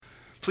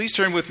Please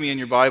turn with me in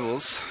your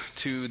Bibles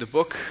to the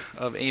book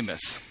of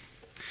Amos.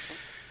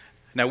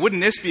 Now,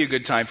 wouldn't this be a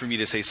good time for me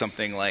to say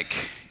something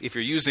like, if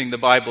you're using the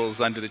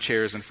Bibles under the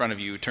chairs in front of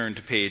you, turn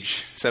to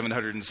page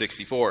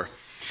 764.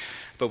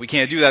 But we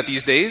can't do that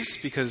these days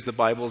because the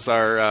Bibles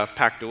are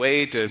packed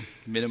away to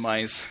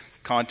minimize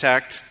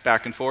contact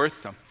back and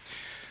forth.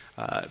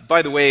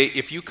 By the way,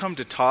 if you come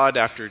to Todd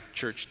after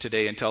church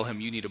today and tell him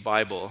you need a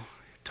Bible,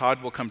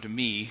 Todd will come to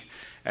me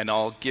and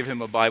I'll give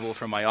him a Bible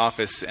from my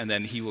office, and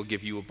then he will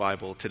give you a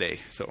Bible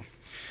today. So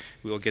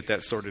we'll get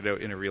that sorted out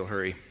in a real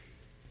hurry.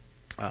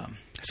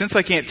 Since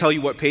I can't tell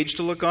you what page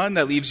to look on,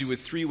 that leaves you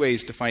with 3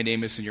 ways to find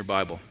Amos in your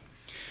Bible.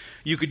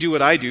 You could do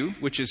what I do,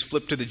 which is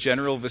flip to the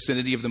general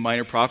vicinity of the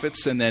minor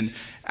prophets and then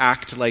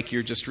act like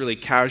you're just really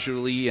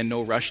casually and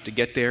no rush to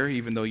get there,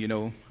 even though you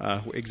know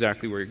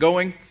exactly where you're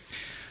going.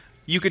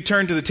 You could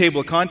turn to the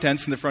table of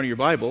contents in the front of your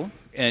Bible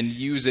and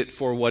use it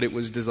for what it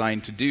was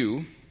designed to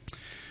do.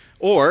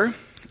 Or,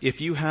 if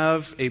you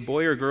have a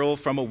boy or girl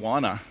from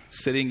Awana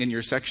sitting in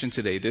your section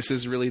today, this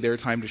is really their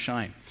time to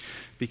shine,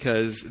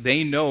 because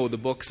they know the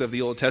books of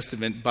the Old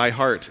Testament by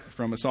heart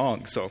from a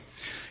song. So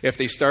if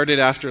they started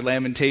after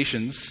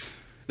Lamentations,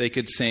 they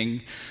could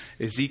sing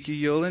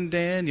Ezekiel and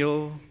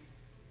Daniel,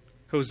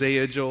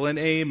 Hosea, Joel, and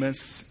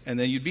Amos, and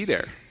then you'd be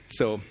there.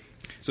 So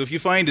if you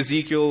find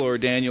Ezekiel or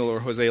Daniel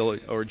or Hosea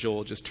or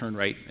Joel, just turn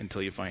right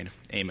until you find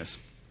Amos.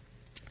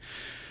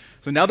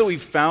 So now that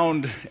we've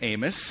found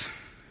Amos,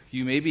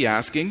 you may be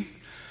asking,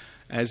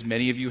 as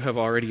many of you have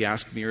already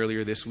asked me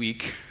earlier this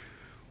week,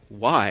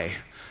 why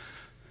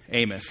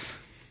Amos?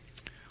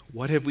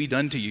 What have we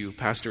done to you,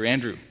 Pastor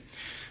Andrew?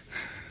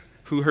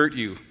 Who hurt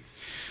you?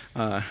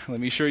 Let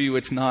me assure you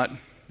it's not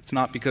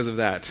because of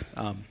that.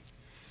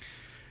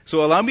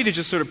 So allow me to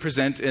just sort of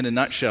present in a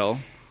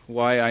nutshell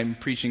why I'm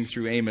preaching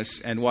through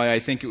Amos and why I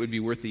think it would be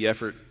worth the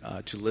effort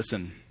to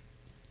listen.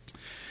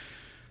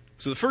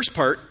 So the first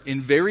part, in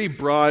very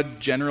broad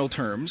general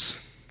terms,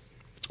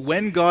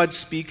 when God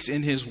speaks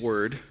in His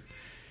Word,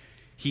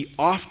 He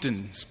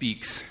often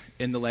speaks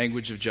in the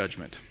language of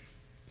judgment.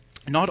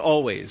 Not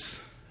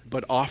always,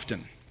 but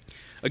often.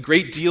 A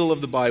great deal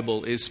of the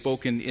Bible is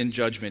spoken in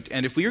judgment.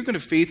 And if we are going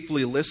to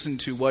faithfully listen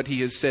to what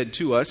He has said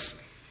to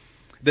us,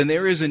 then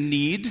there is a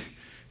need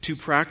to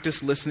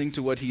practice listening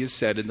to what He has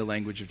said in the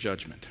language of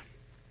judgment.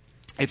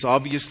 It's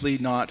obviously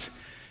not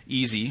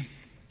easy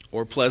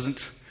or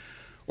pleasant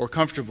or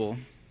comfortable,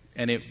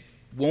 and it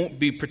won't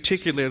be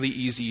particularly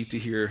easy to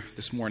hear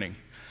this morning.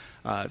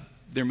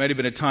 There might have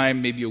been a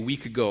time, maybe a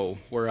week ago,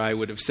 where I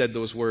would have said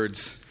those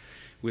words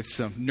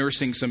with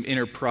nursing some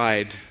inner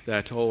pride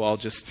that,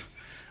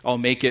 I'll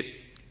make it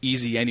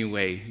easy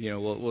anyway.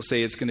 We'll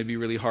say it's going to be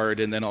really hard,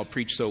 and then I'll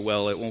preach so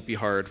well it won't be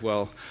hard.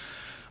 Well,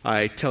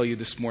 I tell you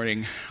this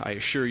morning, I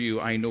assure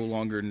you, I no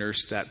longer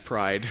nurse that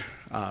pride.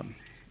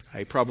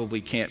 I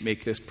probably can't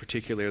make this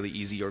particularly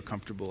easy or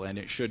comfortable, and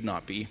it should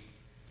not be.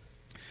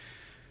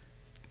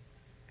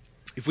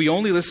 If we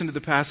only listen to the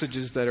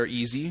passages that are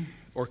easy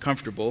or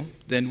comfortable,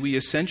 then we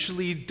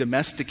essentially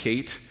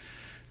domesticate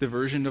the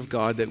version of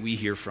God that we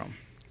hear from.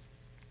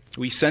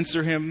 We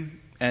censor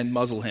Him and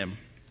muzzle Him.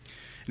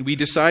 And we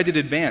decide in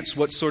advance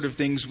what sort of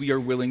things we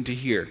are willing to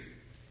hear.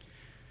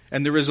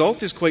 And the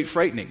result is quite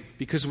frightening,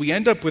 because we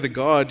end up with a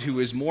God who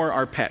is more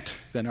our pet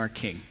than our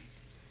king.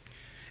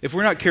 If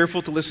we're not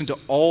careful to listen to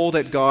all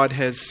that God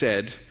has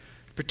said,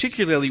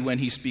 particularly when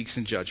He speaks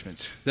in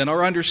judgment, then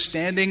our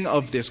understanding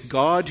of this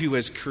God who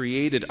has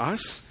created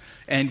us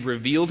and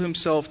revealed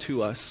Himself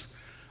to us,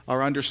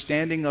 our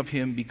understanding of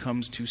Him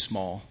becomes too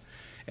small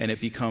and it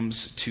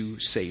becomes too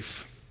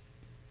safe.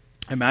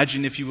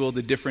 Imagine, if you will,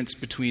 the difference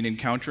between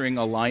encountering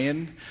a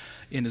lion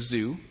in a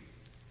zoo,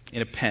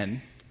 in a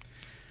pen,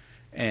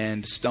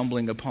 and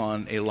stumbling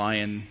upon a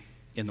lion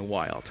in the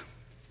wild.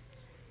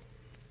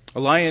 A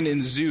lion in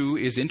the zoo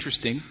is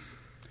interesting.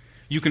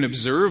 You can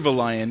observe a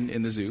lion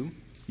in the zoo.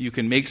 You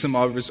can make some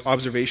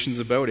observations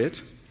about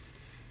it.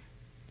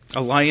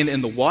 A lion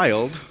in the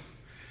wild,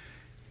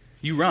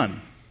 you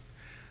run.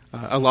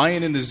 A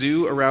lion in the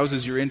zoo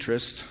arouses your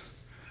interest.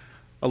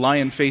 A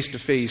lion face to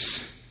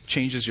face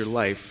changes your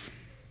life.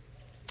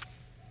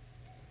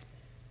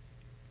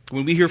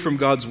 When we hear from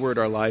God's word,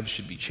 our lives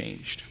should be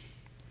changed.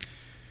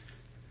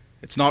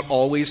 It's not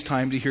always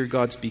time to hear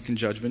God speak in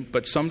judgment,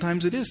 but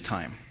sometimes it is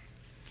time.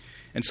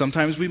 And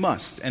sometimes we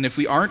must. And if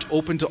we aren't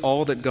open to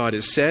all that God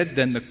has said,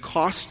 then the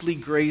costly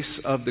grace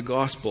of the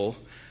gospel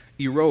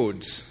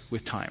erodes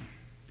with time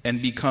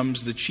and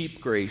becomes the cheap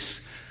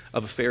grace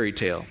of a fairy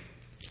tale.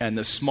 And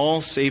the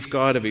small, safe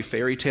God of a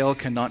fairy tale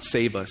cannot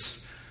save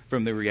us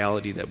from the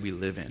reality that we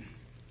live in.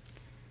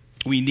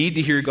 We need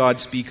to hear God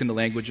speak in the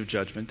language of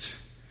judgment.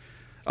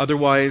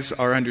 Otherwise,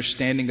 our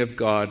understanding of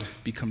God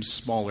becomes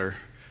smaller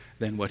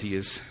than what He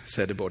has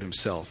said about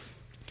Himself.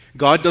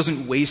 God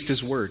doesn't waste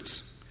His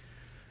words.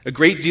 A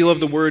great deal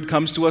of the word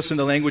comes to us in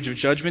the language of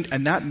judgment,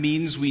 and that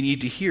means we need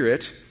to hear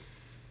it,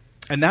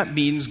 and that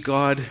means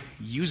God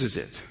uses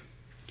it.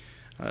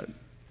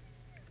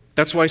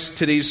 That's why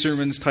today's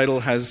sermon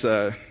has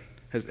the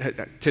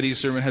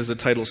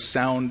title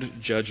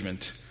 "Sound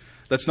Judgment."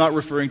 That's not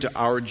referring to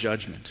our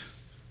judgment.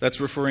 That's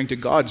referring to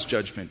God's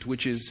judgment,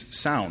 which is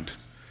sound.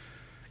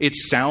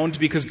 It's sound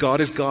because God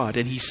is God,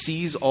 and he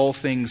sees all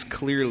things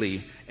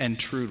clearly and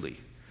truly.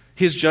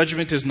 His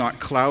judgment is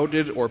not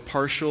clouded or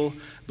partial,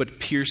 but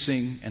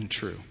piercing and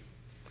true.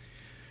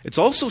 It's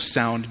also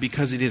sound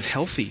because it is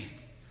healthy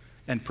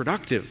and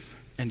productive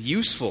and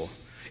useful.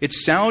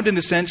 It's sound in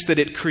the sense that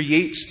it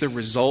creates the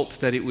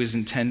result that it was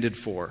intended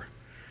for.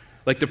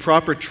 Like the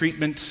proper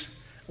treatment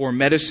or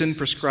medicine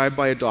prescribed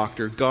by a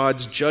doctor,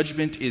 God's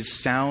judgment is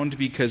sound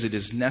because it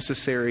is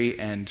necessary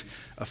and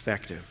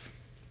effective.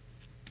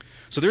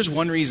 So there's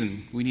one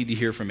reason we need to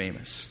hear from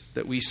Amos,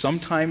 that we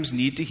sometimes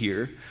need to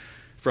hear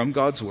from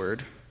God's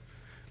word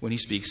when he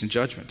speaks in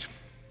judgment.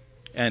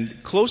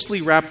 And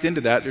closely wrapped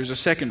into that, there's a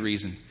second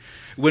reason.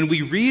 When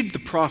we read the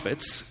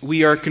prophets,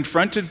 we are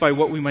confronted by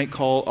what we might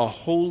call a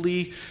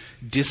holy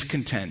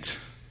discontent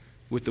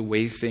with the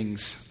way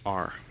things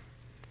are.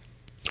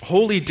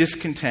 Holy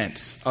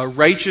discontent, a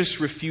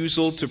righteous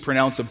refusal to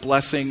pronounce a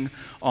blessing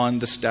on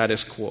the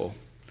status quo.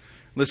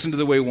 Listen to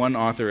the way one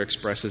author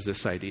expresses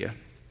this idea.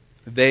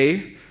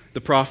 They,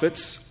 the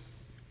prophets,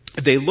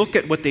 they look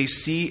at what they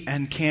see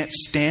and can't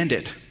stand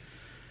it.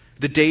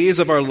 The days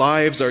of our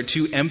lives are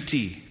too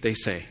empty, they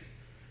say.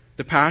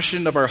 The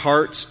passion of our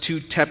hearts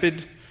too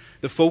tepid,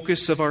 the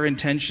focus of our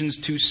intentions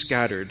too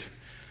scattered,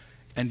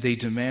 and they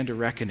demand a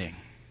reckoning.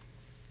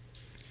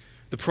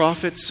 The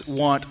prophets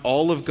want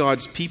all of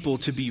God's people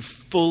to be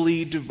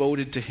fully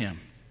devoted to him.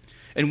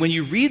 And when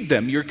you read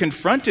them, you're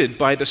confronted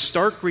by the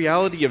stark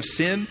reality of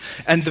sin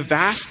and the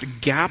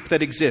vast gap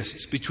that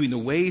exists between the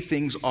way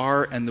things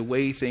are and the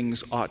way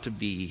things ought to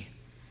be.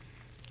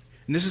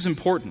 And this is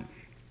important.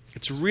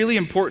 It's really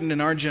important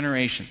in our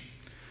generation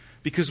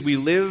because we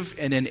live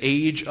in an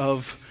age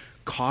of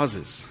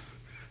causes.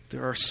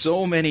 There are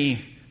so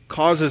many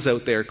causes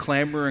out there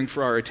clamoring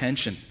for our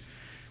attention.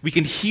 We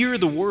can hear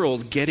the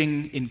world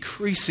getting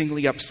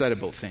increasingly upset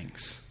about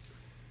things.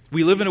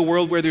 We live in a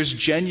world where there's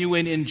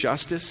genuine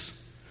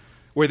injustice,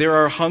 where there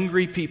are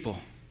hungry people,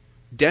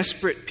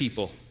 desperate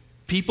people,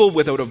 people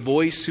without a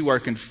voice who are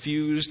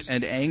confused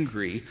and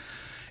angry.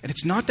 And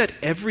it's not that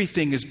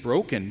everything is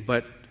broken,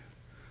 but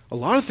a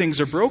lot of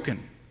things are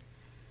broken.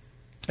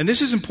 And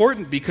this is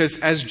important because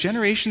as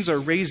generations are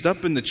raised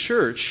up in the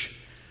church,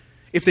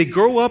 if they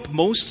grow up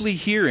mostly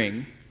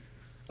hearing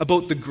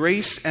about the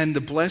grace and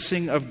the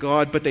blessing of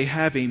God, but they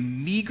have a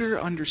meager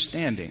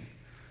understanding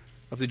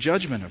of the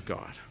judgment of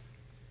God,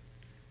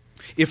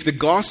 if the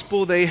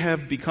gospel they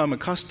have become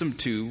accustomed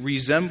to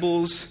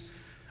resembles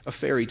a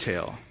fairy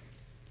tale,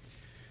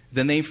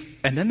 then they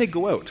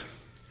go out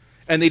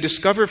and they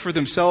discover for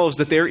themselves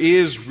that there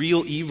is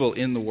real evil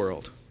in the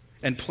world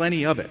and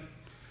plenty of it.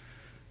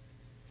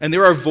 And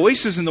there are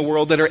voices in the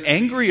world that are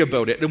angry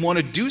about it and want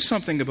to do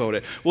something about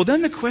it. Well,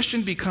 then the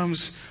question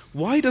becomes,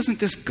 why doesn't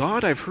this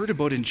God I've heard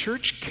about in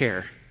church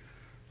care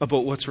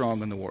about what's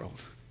wrong in the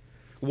world?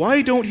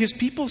 Why don't his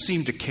people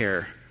seem to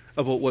care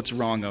about what's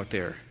wrong out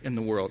there in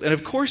the world? And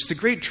of course, the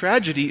great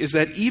tragedy is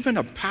that even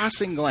a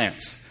passing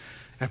glance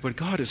at what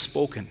God has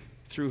spoken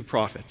through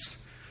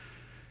prophets,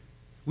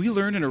 we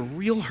learn in a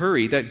real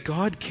hurry that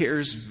God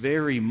cares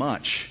very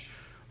much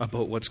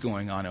about what's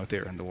going on out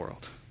there in the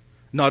world.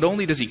 Not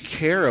only does he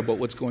care about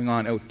what's going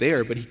on out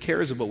there, but he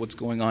cares about what's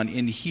going on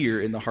in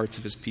here in the hearts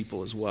of his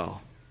people as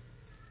well.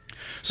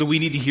 So we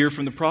need to hear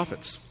from the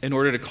prophets in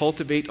order to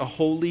cultivate a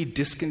holy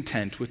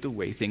discontent with the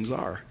way things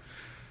are.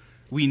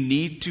 We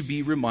need to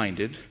be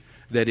reminded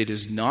that it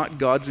is not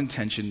God's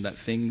intention that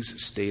things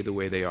stay the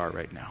way they are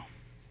right now.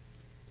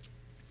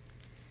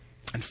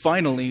 And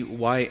finally,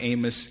 why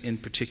Amos in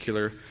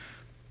particular?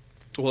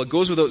 Well, it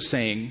goes without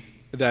saying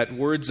that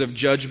words of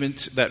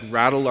judgment that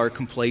rattle our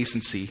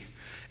complacency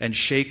and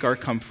shake our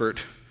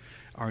comfort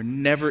are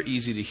never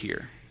easy to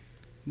hear.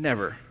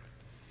 Never.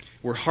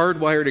 We're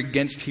hardwired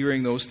against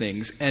hearing those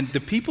things. And the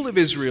people of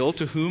Israel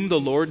to whom the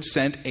Lord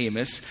sent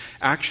Amos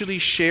actually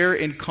share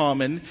in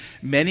common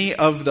many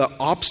of the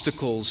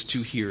obstacles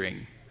to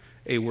hearing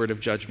a word of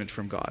judgment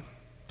from God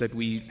that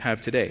we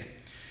have today.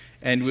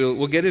 And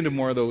we'll get into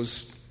more of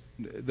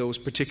those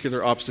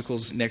particular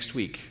obstacles next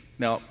week.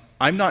 Now,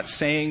 I'm not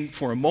saying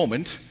for a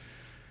moment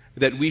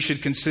that we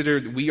should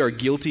consider that we are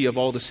guilty of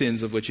all the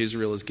sins of which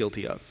Israel is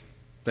guilty of,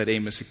 that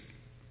Amos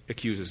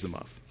accuses them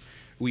of.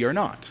 We are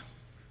not.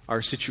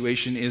 Our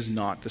situation is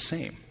not the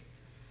same.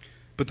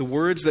 But the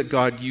words that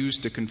God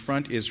used to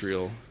confront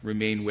Israel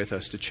remain with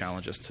us to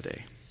challenge us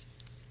today.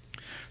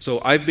 So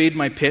I've made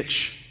my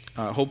pitch.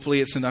 Hopefully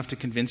it's enough to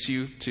convince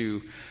you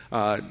to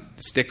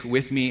stick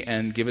with me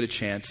and give it a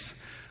chance.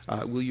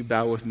 Will you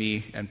bow with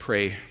me and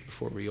pray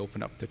before we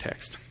open up the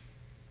text?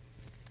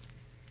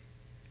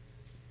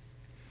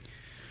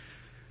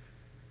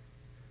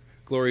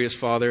 Glorious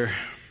Father,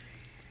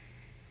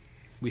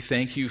 we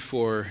thank you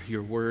for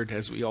your word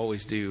as we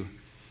always do.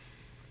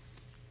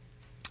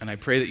 And I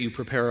pray that you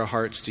prepare our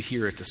hearts to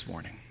hear it this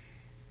morning,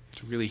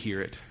 to really hear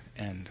it.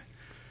 And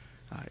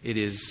it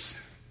is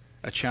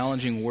a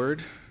challenging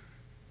word,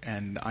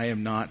 and I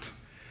am not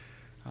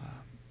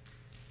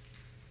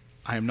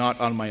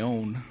on my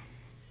own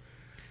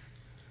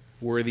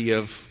worthy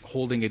of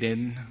holding it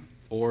in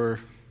or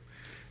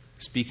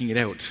speaking it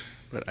out.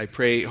 But I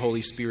pray,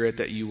 Holy Spirit,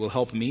 that you will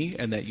help me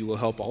and that you will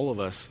help all of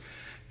us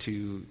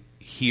to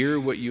hear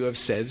what you have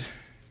said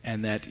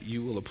and that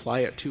you will apply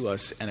it to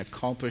us and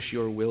accomplish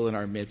your will in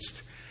our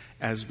midst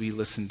as we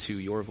listen to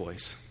your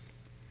voice.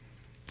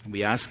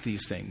 We ask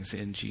these things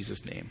in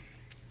Jesus' name.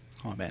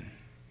 Amen.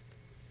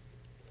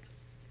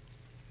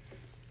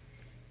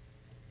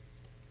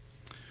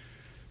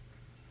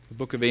 The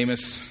book of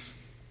Amos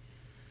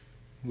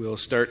will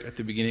start at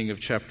the beginning of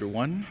chapter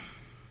 1.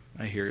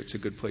 I hear it's a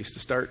good place to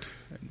start,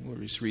 and we'll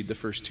just read the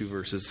first 2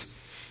 verses.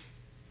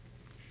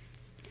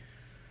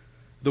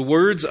 The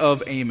words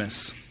of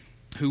Amos,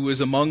 who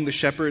was among the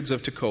shepherds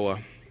of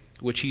Tekoa,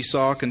 which he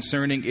saw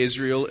concerning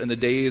Israel in the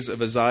days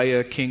of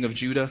Uzziah, king of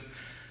Judah,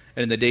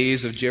 and in the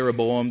days of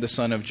Jeroboam, the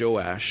son of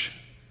Joash,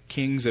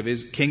 king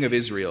of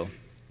Israel,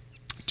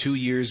 2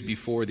 years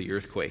before the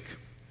earthquake.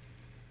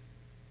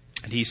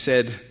 And he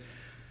said,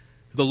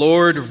 "The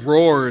Lord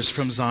roars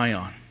from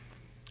Zion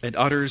and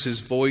utters his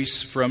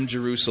voice from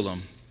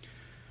Jerusalem.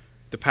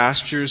 The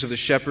pastures of the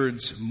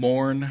shepherds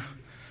mourn,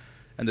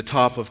 and the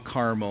top of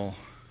Carmel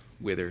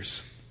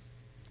withers."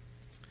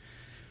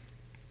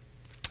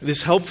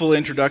 This helpful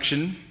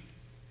introduction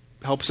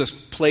helps us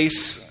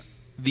place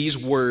these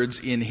words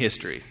in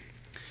history.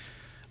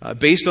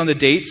 Based on the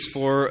dates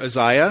for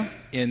Uzziah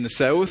in the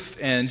south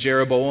and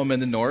Jeroboam in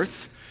the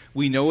north,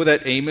 we know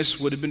that Amos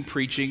would have been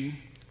preaching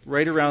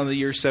right around the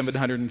year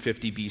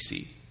 750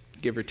 BC,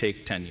 give or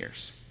take 10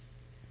 years.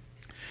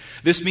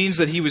 This means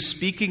that he was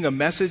speaking a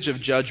message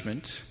of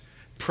judgment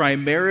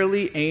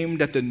primarily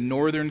aimed at the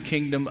northern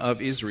kingdom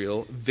of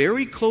Israel,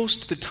 very close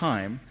to the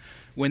time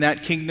when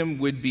that kingdom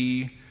would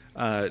be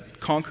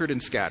conquered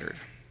and scattered.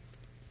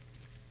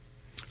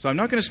 So I'm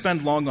not going to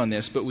spend long on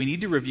this, but we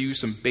need to review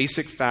some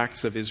basic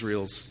facts of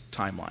Israel's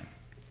timeline.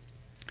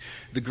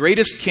 The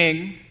greatest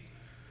human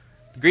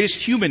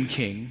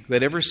king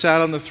that ever sat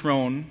on the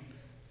throne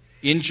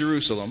in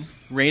Jerusalem,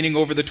 reigning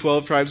over the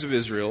 12 tribes of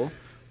Israel,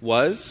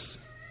 was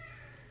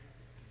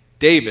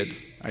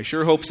David. I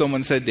sure hope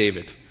someone said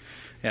David.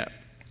 Yeah.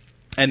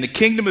 And the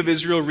kingdom of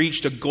Israel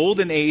reached a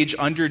golden age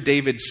under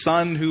David's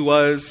son, who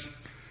was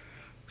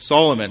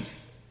Solomon.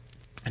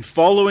 And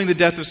following the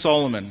death of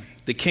Solomon,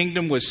 the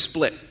kingdom was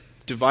split,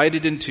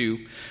 divided in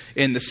two.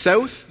 In the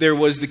south, there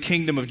was the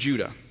kingdom of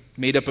Judah,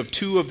 made up of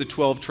 2 of the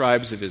 12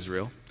 tribes of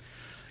Israel.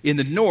 In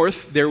the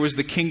north, there was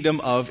the kingdom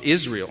of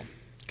Israel,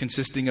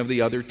 consisting of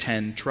the other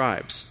 10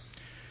 tribes.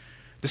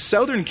 The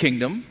southern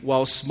kingdom,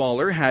 while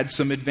smaller, had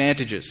some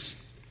advantages.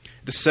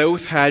 The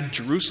south had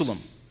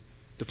Jerusalem,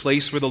 the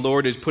place where the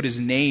Lord had put his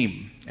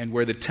name and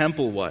where the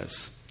temple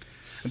was.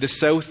 The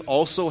south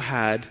also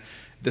had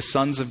the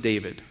sons of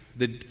David,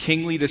 the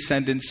kingly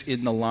descendants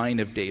in the line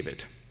of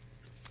David.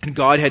 And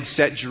God had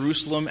set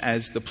Jerusalem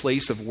as the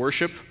place of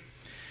worship,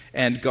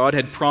 and God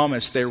had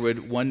promised there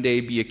would one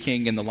day be a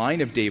king in the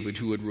line of David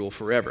who would rule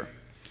forever.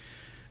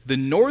 The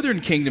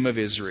northern kingdom of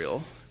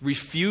Israel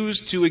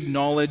refused to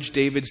acknowledge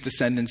David's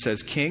descendants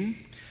as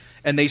king,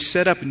 and they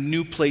set up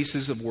new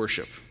places of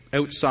worship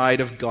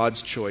outside of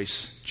God's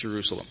choice,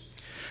 Jerusalem.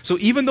 So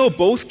even though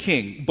both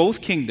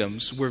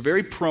kingdoms were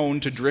very prone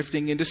to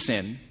drifting into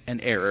sin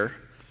and error,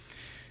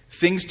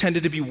 things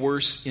tended to be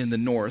worse in the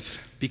north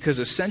because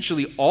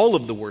essentially all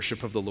of the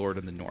worship of the Lord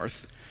in the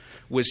north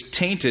was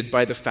tainted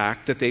by the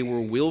fact that they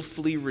were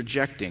willfully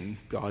rejecting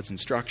God's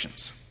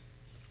instructions.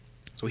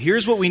 So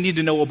here's what we need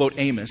to know about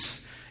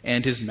Amos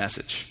and his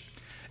message.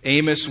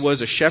 Amos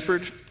was a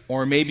shepherd,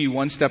 or maybe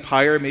one step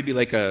higher, maybe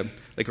like a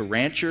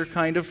rancher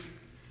kind of.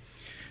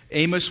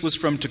 Amos was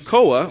from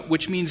Tekoa,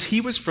 which means he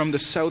was from the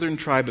southern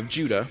tribe of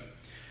Judah,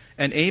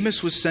 and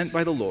Amos was sent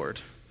by the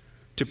Lord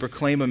to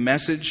proclaim a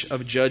message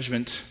of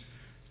judgment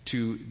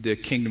to the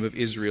kingdom of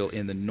Israel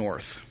in the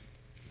north.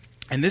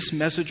 And this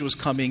message was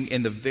coming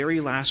in the very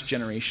last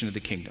generation of the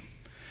kingdom.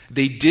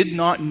 They did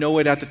not know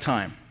it at the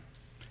time.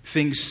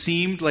 Things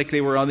seemed like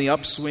they were on the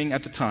upswing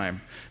at the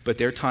time, but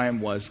their time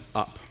was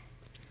up.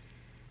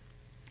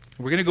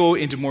 We're going to go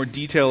into more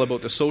detail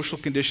about the social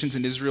conditions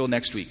in Israel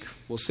next week.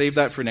 We'll save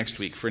that for next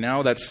week. For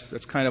now,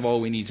 that's kind of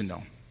all we need to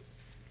know.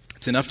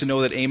 It's enough to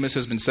know that Amos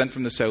has been sent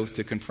from the south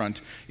to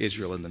confront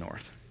Israel in the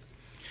north.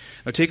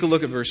 Now take a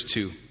look at verse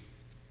 2.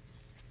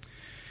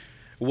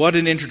 What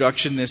an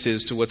introduction this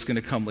is to what's going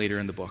to come later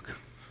in the book.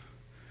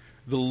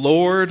 The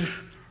Lord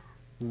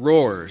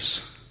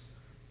roars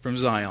from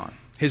Zion.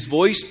 His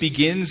voice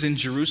begins in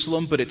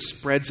Jerusalem, but it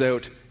spreads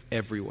out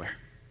everywhere.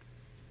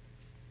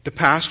 The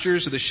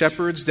pastures of the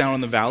shepherds down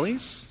in the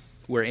valleys,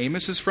 where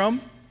Amos is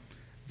from,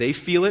 they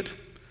feel it,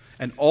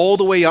 and all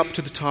the way up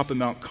to the top of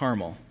Mount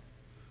Carmel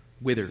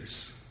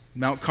withers.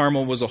 Mount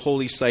Carmel was a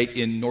holy site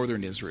in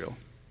northern Israel.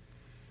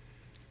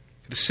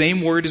 The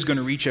same word is going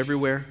to reach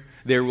everywhere.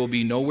 There will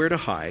be nowhere to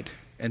hide,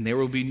 and there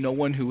will be no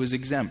one who is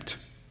exempt.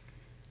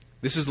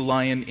 This is the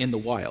lion in the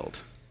wild.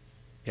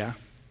 Yeah?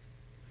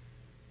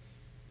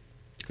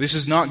 This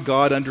is not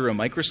God under a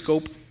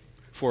microscope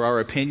for our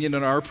opinion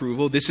and our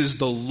approval. This is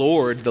the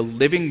Lord, the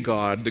living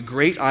God, the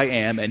great I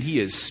am, and he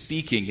is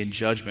speaking in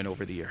judgment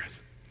over the earth.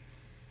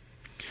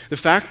 The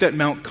fact that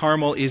Mount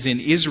Carmel is in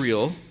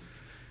Israel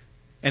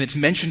and it's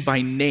mentioned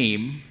by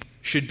name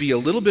should be a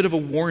little bit of a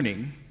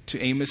warning to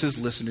Amos's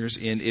listeners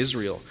in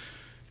Israel.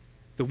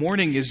 The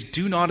warning is,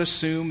 do not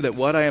assume that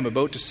what I am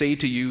about to say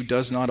to you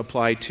does not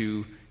apply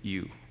to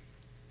you.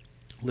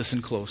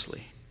 Listen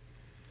closely.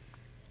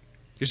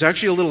 There's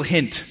actually a little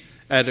hint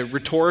at a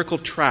rhetorical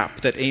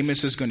trap that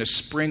Amos is going to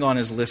spring on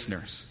his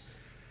listeners.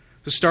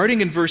 So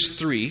starting in verse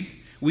 3,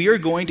 we are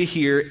going to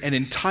hear an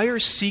entire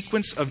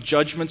sequence of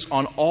judgments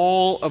on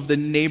all of the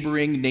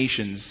neighboring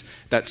nations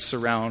that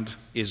surround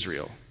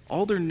Israel.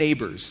 All their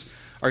neighbors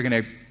are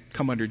going to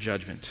come under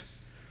judgment.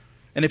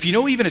 And if you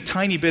know even a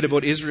tiny bit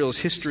about Israel's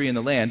history in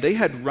the land, they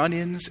had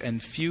run-ins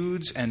and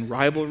feuds and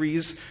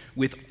rivalries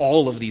with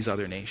all of these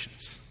other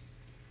nations.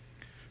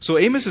 So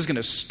Amos is going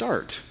to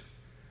start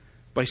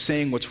by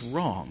saying what's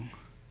wrong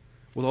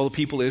with all the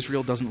people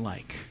Israel doesn't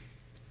like.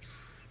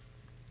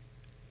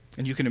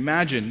 And you can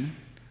imagine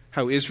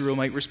how Israel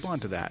might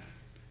respond to that.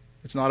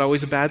 It's not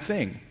always a bad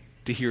thing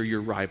to hear your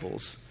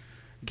rivals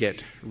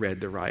get read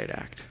the riot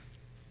act.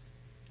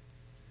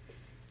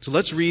 So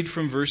let's read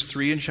from verse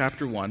 3 in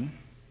chapter 1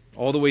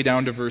 all the way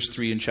down to verse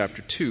 3 in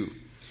chapter 2.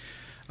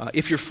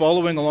 If you're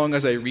following along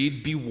as I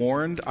read, be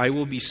warned, I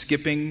will be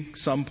skipping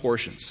some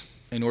portions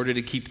in order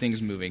to keep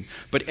things moving.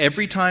 But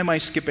every time I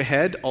skip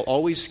ahead, I'll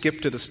always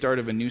skip to the start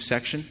of a new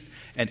section,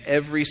 and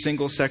every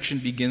single section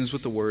begins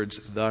with the words,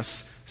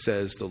 "Thus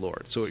says the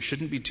Lord." So it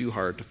shouldn't be too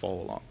hard to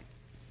follow along.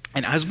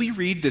 And as we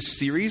read this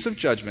series of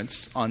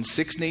judgments on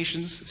 6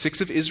 nations,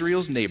 6 of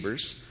Israel's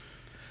neighbors,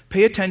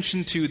 pay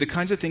attention to the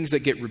kinds of things that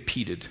get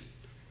repeated.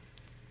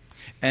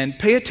 And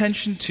pay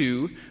attention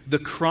to the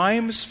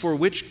crimes for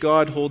which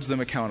God holds them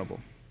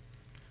accountable.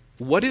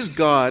 What is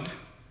God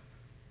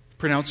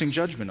pronouncing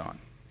judgment on?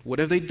 What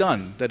have they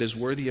done that is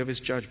worthy of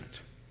his judgment?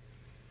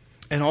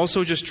 And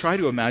also just try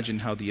to imagine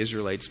how the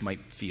Israelites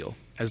might feel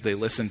as they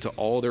listen to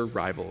all their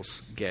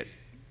rivals get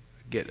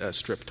a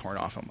strip torn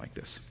off them like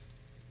this.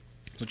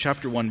 So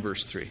chapter 1,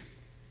 verse 3.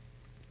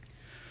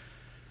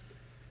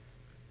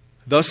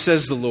 Thus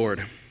says the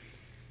Lord,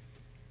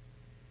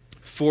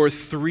 for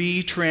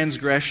 3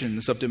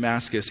 transgressions of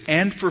Damascus,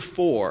 and for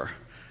 4,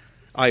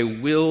 I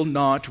will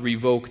not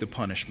revoke the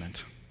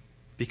punishment,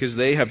 because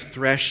they have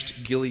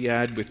threshed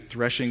Gilead with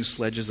threshing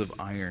sledges of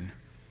iron.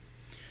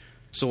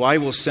 So I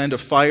will send a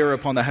fire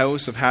upon the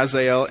house of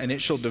Hazael, and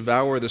it shall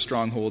devour the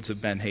strongholds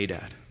of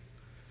Ben-Hadad.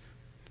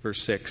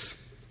 Verse 6.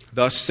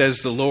 Thus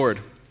says the Lord,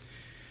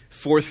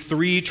 for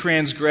 3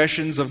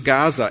 transgressions of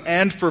Gaza,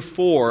 and for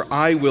 4,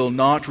 I will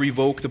not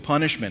revoke the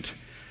punishment,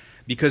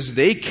 because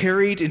they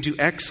carried into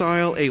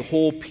exile a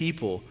whole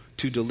people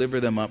to deliver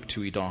them up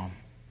to Edom.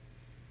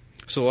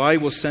 So I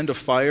will send a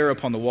fire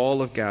upon the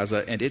wall of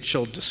Gaza, and it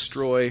shall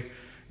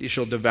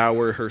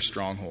devour her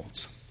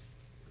strongholds.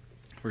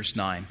 Verse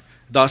 9.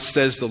 Thus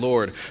says the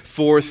Lord,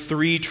 for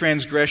 3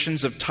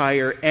 transgressions of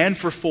Tyre, and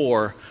for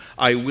 4,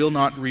 I will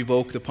not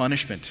revoke the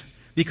punishment,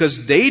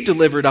 because they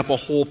delivered up a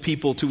whole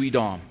people to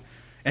Edom,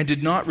 and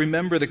did not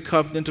remember the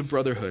covenant of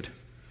brotherhood.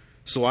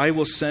 So I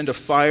will send a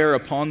fire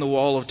upon the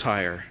wall of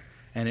Tyre,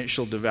 and it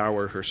shall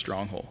devour her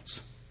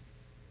strongholds.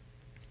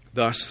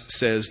 Thus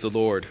says the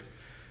Lord,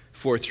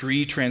 for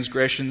 3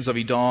 transgressions of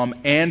Edom,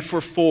 and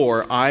for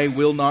 4, I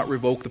will not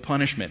revoke the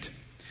punishment,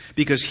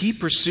 because he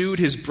pursued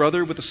his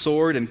brother with a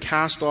sword and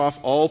cast off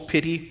all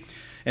pity,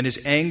 and his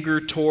anger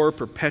tore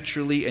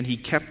perpetually, and he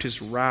kept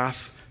his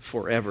wrath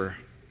forever.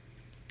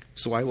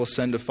 So I will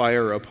send a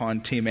fire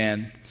upon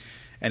Teman,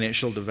 and it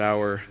shall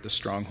devour the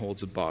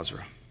strongholds of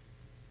Bozrah.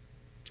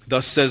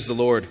 Thus says the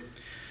Lord,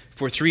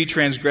 for 3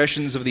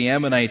 transgressions of the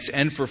Ammonites,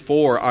 and for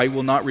 4, I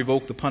will not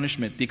revoke the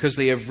punishment, because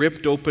they have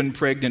ripped open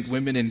pregnant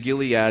women in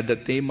Gilead,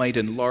 that they might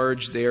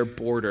enlarge their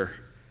border.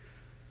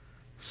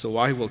 So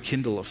I will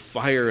kindle a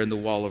fire in the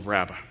wall of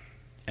Rabbah,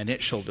 and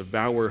it shall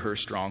devour her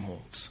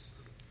strongholds.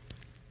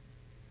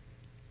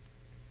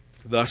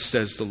 Thus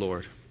says the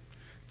Lord,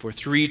 for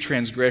 3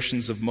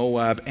 transgressions of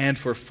Moab, and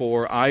for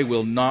 4, I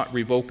will not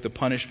revoke the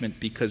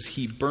punishment, because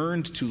he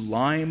burned to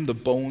lime the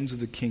bones of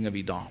the king of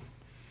Edom.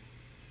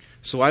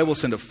 So I will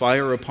send a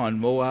fire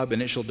upon Moab,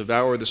 and it shall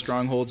devour the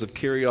strongholds of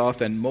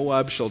Kerioth, and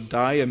Moab shall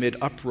die amid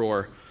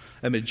uproar,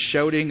 amid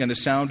shouting and the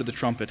sound of the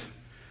trumpet.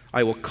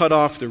 I will cut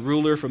off the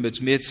ruler from its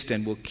midst,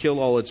 and will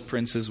kill all its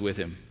princes with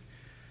him,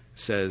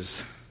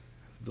 says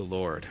the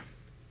Lord.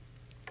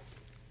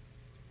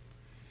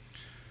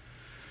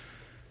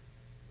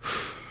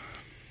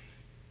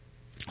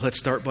 Let's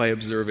start by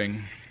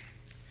observing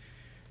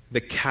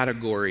the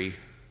category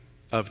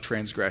of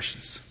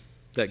transgressions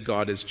that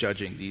God is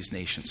judging these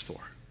nations for.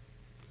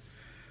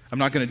 I'm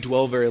not going to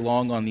dwell very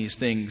long on these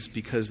things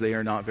because they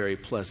are not very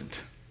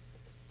pleasant.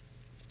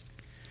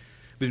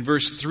 But in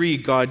verse 3,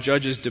 God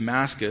judges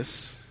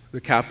Damascus, the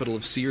capital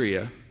of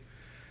Syria,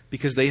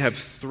 because they have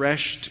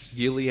threshed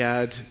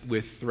Gilead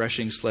with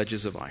threshing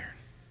sledges of iron.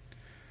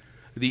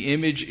 The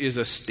image is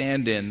a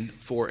stand-in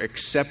for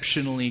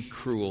exceptionally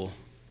cruel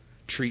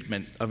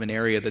treatment of an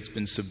area that's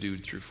been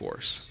subdued through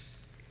force.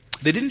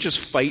 They didn't just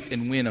fight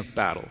and win a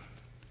battle.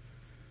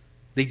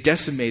 They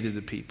decimated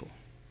the people.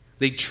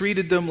 They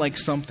treated them like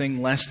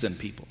something less than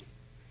people,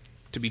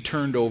 to be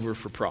turned over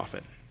for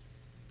profit.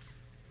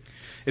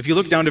 If you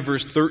look down to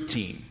verse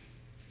 13,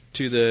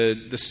 to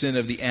the sin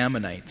of the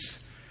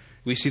Ammonites,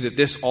 we see that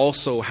this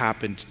also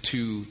happened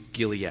to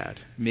Gilead,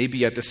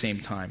 maybe at the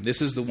same time.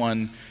 This is the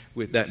one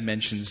that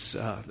mentions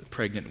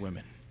pregnant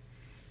women.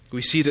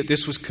 We see that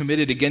this was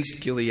committed against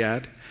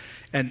Gilead,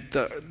 and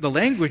the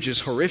language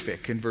is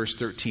horrific in verse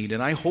 13,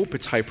 and I hope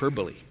it's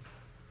hyperbole.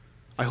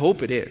 I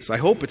hope it is. I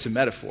hope it's a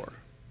metaphor.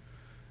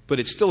 But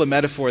it's still a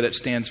metaphor that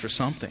stands for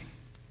something.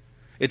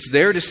 It's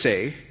there to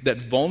say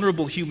that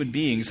vulnerable human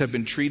beings have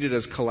been treated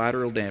as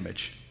collateral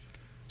damage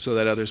so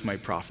that others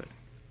might profit.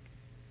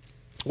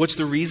 What's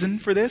the reason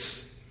for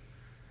this?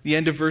 The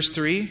end of verse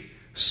 3,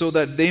 so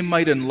that they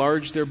might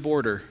enlarge their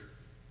border.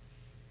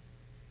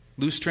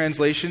 Loose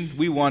translation,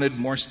 we wanted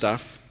more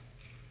stuff,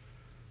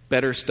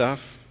 better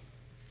stuff,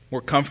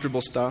 more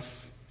comfortable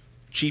stuff,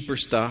 cheaper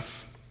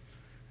stuff.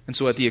 And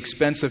so at the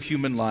expense of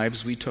human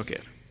lives, we took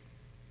it.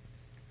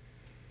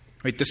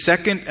 Right, the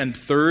second and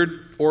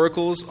third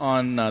oracles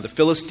on the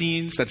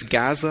Philistines, that's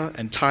Gaza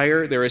and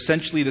Tyre, they're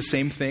essentially the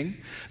same thing.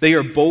 They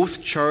are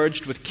both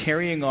charged with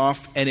carrying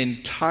off an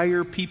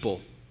entire people,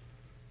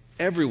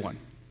 everyone,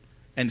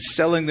 and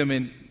selling them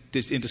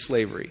into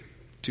slavery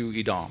to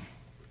Edom.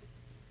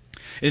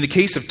 In the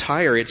case of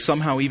Tyre, it's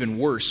somehow even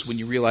worse when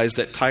you realize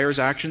that Tyre's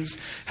actions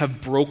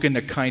have broken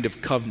a kind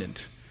of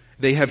covenant.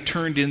 They have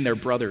turned in their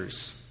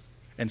brothers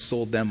and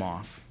sold them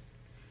off.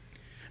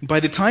 And by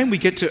the time we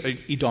get to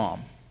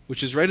Edom,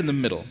 which is right in the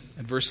middle,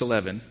 at verse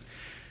 11,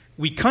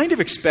 we kind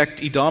of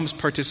expect Edom's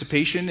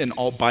participation in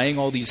buying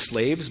all these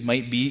slaves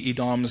might be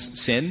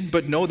Edom's sin,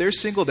 but no, they're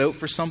singled out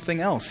for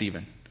something else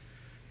even.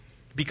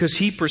 Because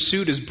he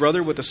pursued his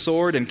brother with a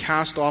sword and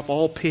cast off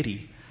all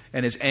pity,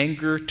 and his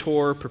anger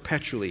tore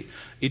perpetually.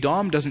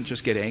 Edom doesn't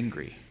just get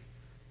angry.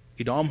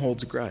 Edom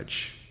holds a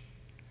grudge.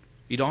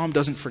 Edom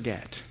doesn't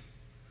forget.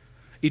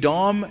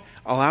 Edom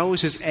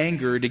allows his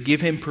anger to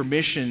give him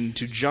permission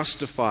to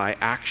justify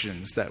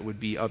actions that would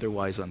be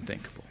otherwise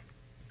unthinkable.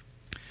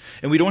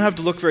 And we don't have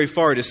to look very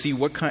far to see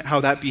how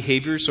that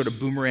behavior sort of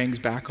boomerangs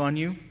back on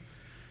you.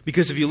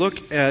 Because if you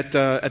look at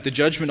the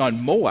judgment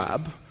on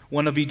Moab,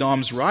 one of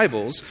Edom's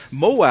rivals,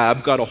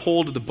 Moab got a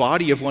hold of the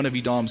body of one of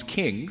Edom's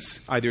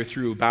kings, either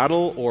through a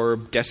battle or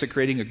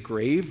desecrating a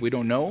grave, we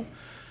don't know.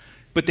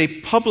 But they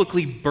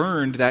publicly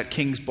burned that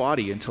king's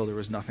body until there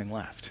was nothing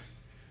left,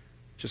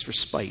 just for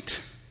spite.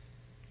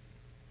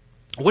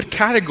 What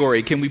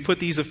category can we put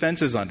these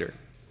offenses under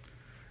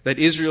that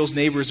Israel's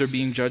neighbors are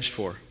being judged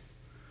for?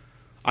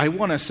 I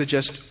want to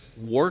suggest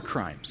war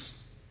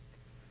crimes,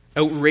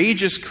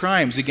 outrageous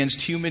crimes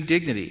against human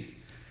dignity,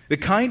 the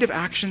kind of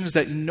actions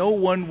that no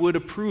one would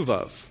approve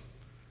of,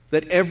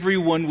 that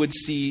everyone would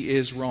see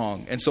is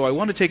wrong. And so I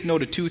want to take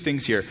note of two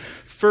things here.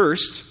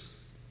 First,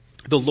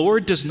 the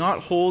Lord does not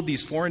hold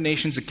these foreign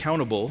nations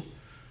accountable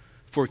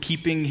for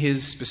keeping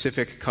his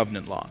specific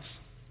covenant laws.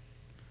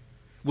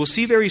 We'll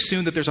see very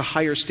soon that there's a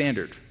higher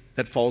standard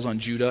that falls on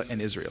Judah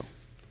and Israel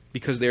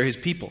because they're his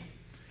people,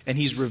 and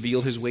he's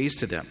revealed his ways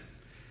to them.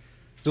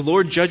 The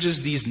Lord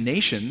judges these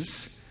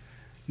nations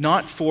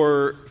not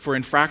for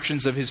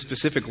infractions of his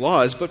specific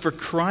laws, but for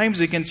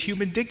crimes against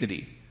human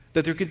dignity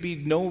that there could be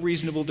no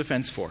reasonable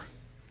defense for.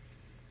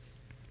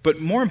 But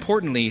more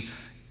importantly,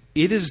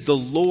 it is the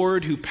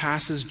Lord who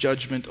passes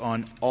judgment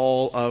on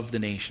all of the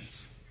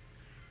nations.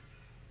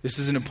 This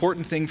is an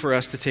important thing for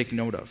us to take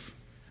note of.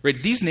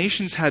 Right? These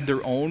nations had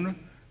their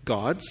own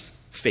gods,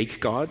 fake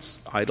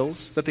gods,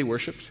 idols that they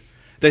worshipped.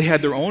 They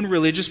had their own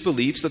religious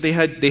beliefs, that they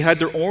had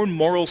their own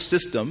moral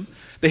system.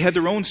 They had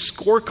their own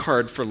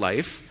scorecard for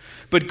life.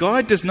 But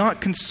God does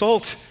not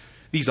consult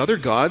these other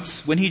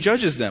gods when he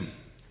judges them.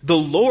 The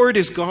Lord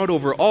is God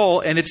over all,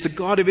 and it's the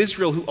God of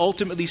Israel who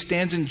ultimately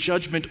stands in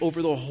judgment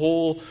over the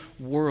whole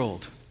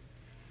world.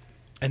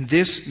 And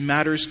this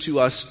matters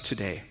to us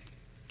today.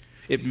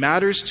 It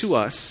matters to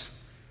us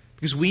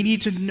because we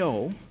need to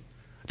know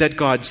that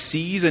God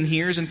sees and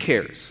hears and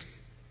cares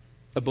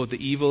about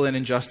the evil and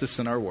injustice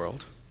in our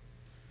world.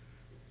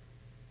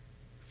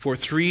 For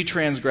 3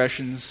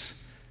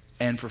 transgressions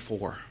and for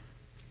 4.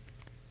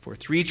 For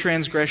 3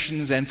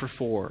 transgressions and for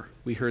 4.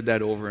 We heard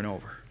that over and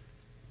over.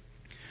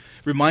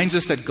 Reminds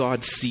us that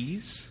God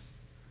sees.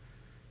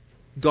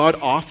 God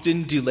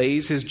often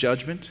delays his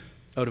judgment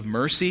out of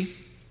mercy,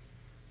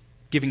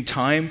 giving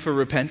time for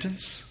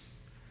repentance,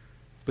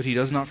 but he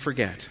does not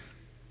forget.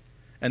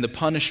 And the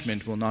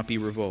punishment will not be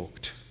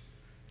revoked.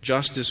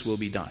 Justice will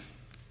be done.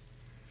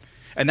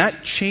 And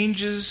that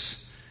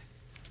changes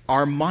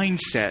our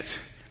mindset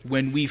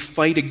when we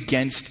fight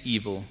against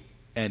evil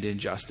and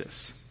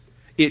injustice.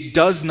 It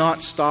does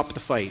not stop the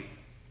fight.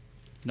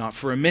 Not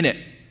for a minute.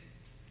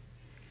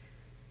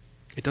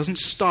 It doesn't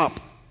stop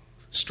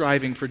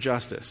striving for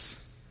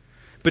justice.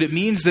 But it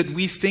means that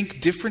we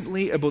think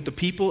differently about the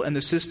people and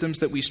the systems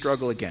that we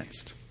struggle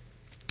against.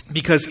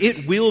 Because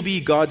it will be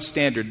God's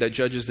standard that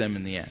judges them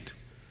in the end.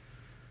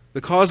 The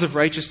cause of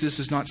righteousness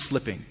is not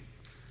slipping.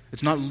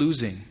 It's not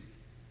losing.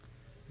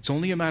 It's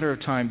only a matter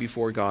of time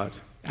before God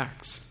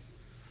acts.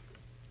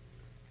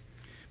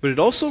 But it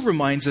also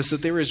reminds us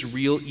that there is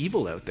real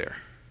evil out there.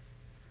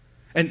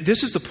 And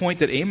this is the point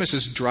that Amos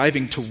is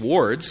driving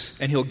towards,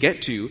 and he'll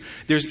get to.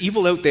 There's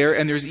evil out there,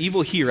 and there's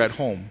evil here at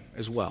home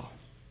as well.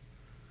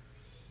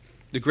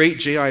 The great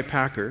J.I.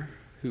 Packer,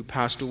 who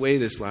passed away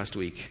this last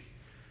week,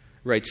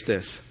 writes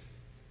this: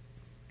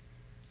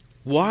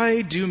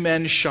 "Why do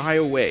men shy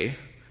away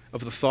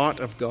of the thought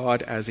of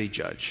God as a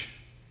judge?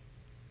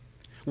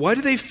 Why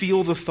do they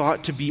feel the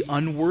thought to be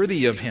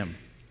unworthy of him?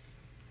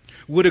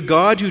 Would a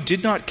God who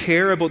did not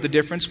care about the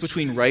difference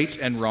between right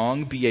and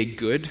wrong be a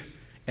good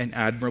and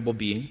admirable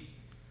being?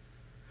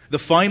 The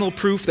final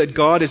proof that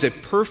God is a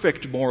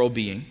perfect moral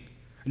being,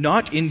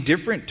 not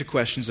indifferent to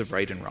questions of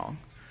right and wrong,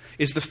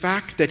 is the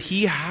fact that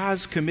he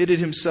has committed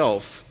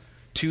himself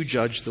to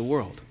judge the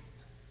world."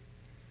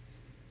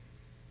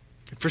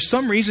 For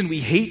some reason, we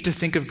hate to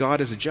think of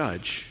God as a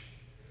judge.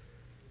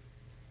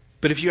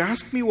 But if you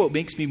ask me what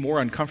makes me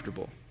more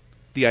uncomfortable,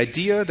 the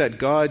idea that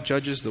God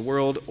judges the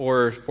world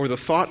or the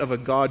thought of a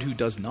God who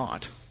does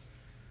not,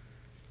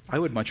 I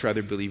would much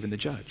rather believe in the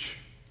judge.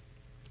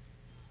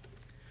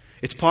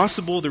 It's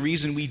possible the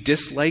reason we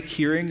dislike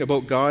hearing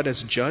about God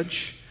as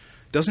judge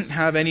doesn't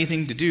have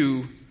anything to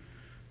do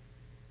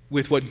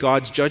with what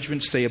God's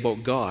judgments say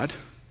about God,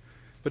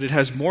 but it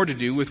has more to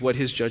do with what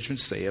his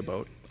judgments say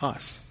about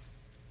us.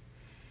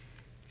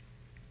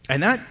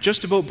 And that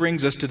just about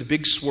brings us to the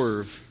big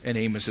swerve in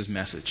Amos's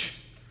message.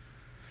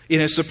 In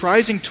a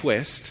surprising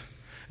twist,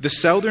 the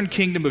southern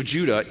kingdom of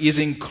Judah is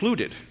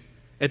included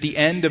at the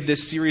end of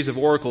this series of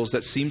oracles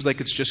that seems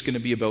like it's just going to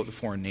be about the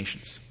foreign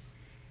nations.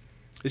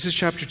 This is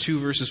chapter 2,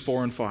 verses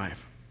 4 and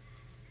 5.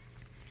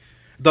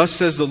 "Thus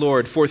says the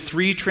Lord, for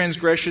 3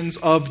 transgressions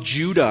of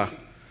Judah,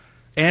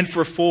 and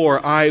for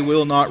 4 I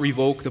will not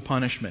revoke the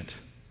punishment."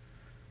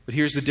 But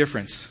here's the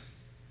difference.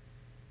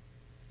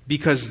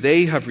 "Because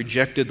they have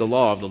rejected the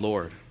law of the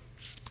Lord,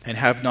 and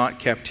have not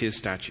kept his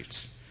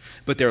statutes.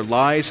 But their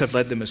lies have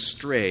led them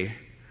astray,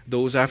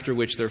 those after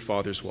which their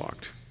fathers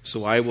walked.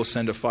 So I will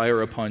send a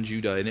fire upon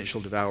Judah, and it shall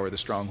devour the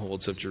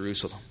strongholds of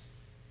Jerusalem."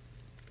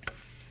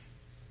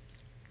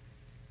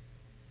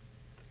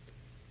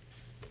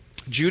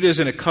 Judah is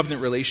in a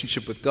covenant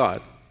relationship with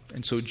God,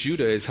 and so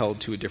Judah is held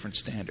to a different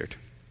standard.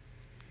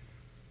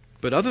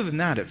 But other than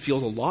that, it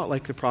feels a lot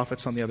like the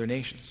prophets on the other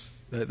nations,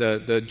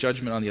 the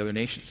judgment on the other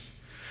nations.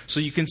 So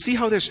you can see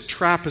how this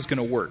trap is going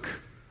to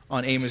work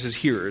on Amos's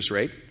hearers,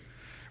 right?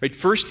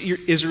 First,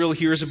 Israel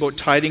hears about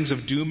tidings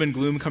of doom and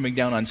gloom coming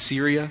down on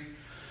Syria,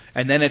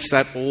 and then it's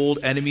that old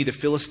enemy, the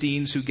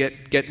Philistines, who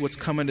get what's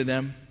coming to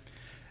them.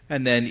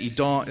 And then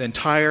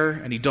Tyre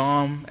and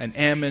Edom and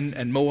Ammon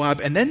and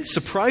Moab. And then,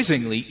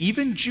 surprisingly,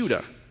 even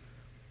Judah.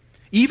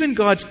 Even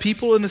God's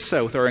people in the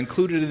south are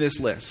included in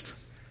this list.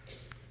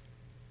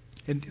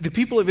 And the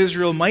people of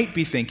Israel might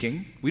be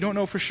thinking, we don't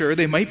know for sure,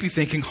 they might be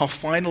thinking, oh,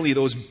 finally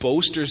those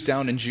boasters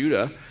down in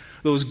Judah,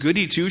 those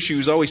goody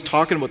two-shoes always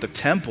talking about the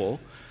temple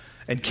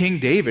and King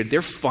David,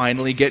 they're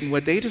finally getting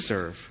what they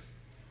deserve.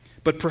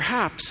 But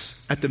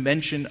perhaps at the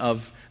mention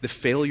of the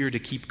failure to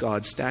keep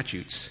God's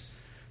statutes,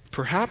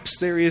 perhaps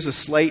there is a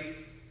slight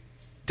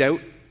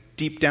doubt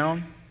deep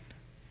down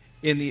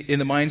in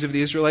the minds of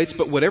the Israelites,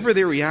 but whatever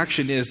their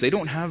reaction is, they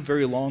don't have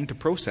very long to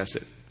process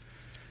it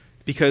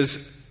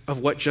because of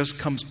what just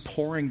comes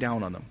pouring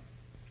down on them,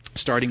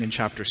 starting in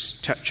chapter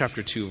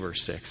 2,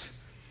 verse 6.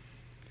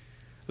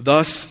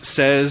 "Thus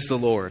says the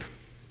Lord,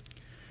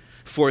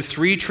 for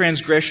 3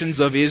 transgressions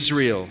of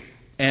Israel,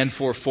 and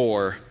for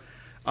 4,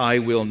 I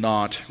will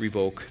not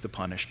revoke the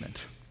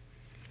punishment.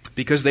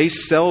 Because they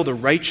sell the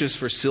righteous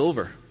for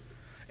silver,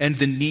 and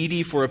the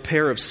needy for a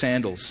pair of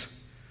sandals.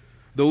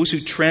 Those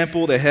who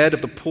trample the head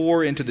of the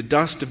poor into the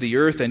dust of the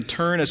earth and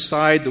turn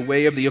aside the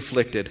way of the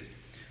afflicted.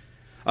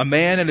 A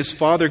man and his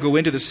father go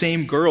into the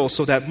same girl,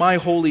 so that my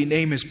holy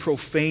name is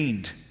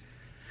profaned.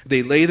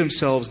 They lay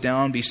themselves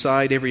down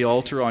beside every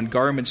altar on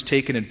garments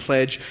taken in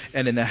pledge,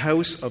 and in the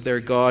house of their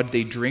God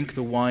they drink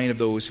the wine of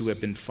those who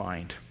have been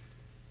fined.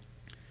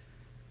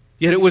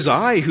 Yet it was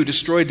I who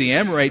destroyed the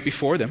Amorite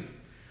before them,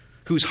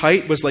 whose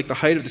height was like the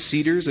height of the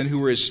cedars, and who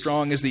were as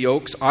strong as the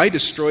oaks. I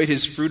destroyed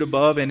his fruit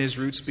above and his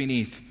roots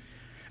beneath.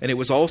 And it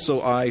was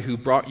also I who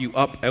brought you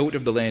up out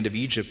of the land of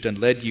Egypt and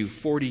led you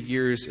 40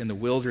 years in the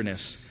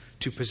wilderness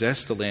to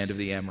possess the land of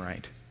the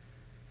Amorite.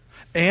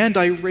 And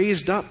I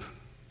raised up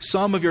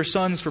some of your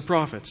sons for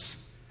prophets,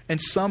 and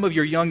some of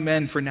your young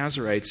men for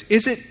Nazarites.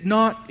 Is it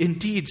not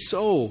indeed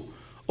so,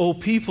 O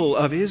people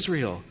of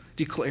Israel,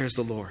 declares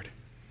the Lord?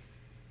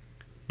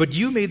 But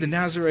you made the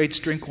Nazarites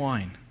drink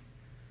wine,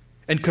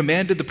 and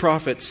commanded the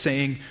prophets,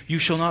 saying, you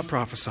shall not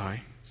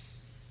prophesy.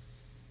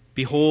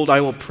 Behold, I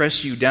will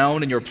press you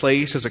down in your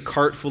place as a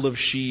cart full of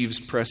sheaves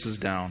presses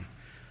down.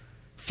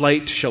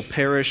 Flight shall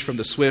perish from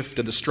the swift,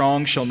 and the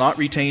strong shall not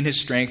retain his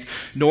strength,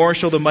 nor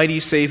shall the mighty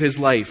save his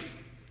life.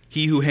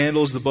 He who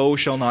handles the bow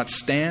shall not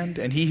stand,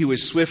 and he who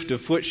is swift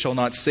of foot shall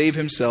not save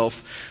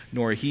himself,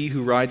 nor he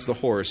who rides the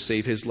horse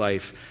save his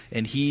life.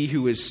 And he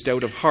who is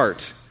stout of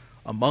heart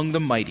among the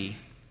mighty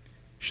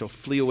shall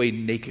flee away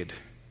naked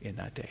in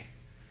that day,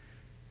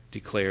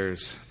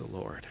 declares the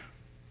Lord.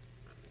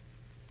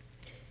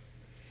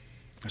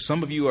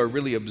 Some of you are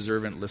really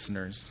observant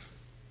listeners,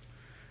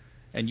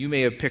 and you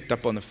may have picked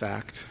up on the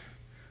fact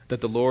that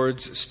the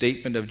Lord's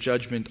statement of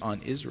judgment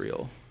on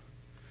Israel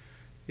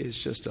is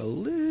just a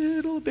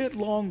little bit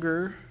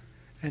longer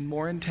and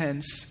more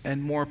intense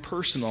and more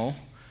personal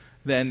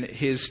than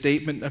his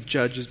statement of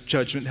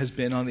judgment has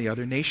been on the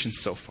other nations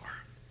so far.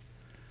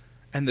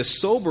 And the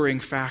sobering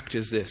fact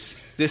is this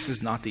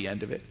is not the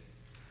end of it.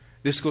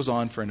 This goes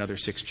on for another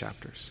 6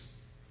 chapters.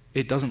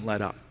 It doesn't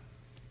let up.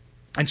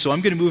 And so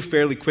I'm going to move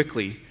fairly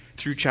quickly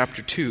through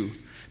chapter 2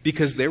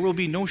 because there will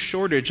be no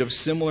shortage of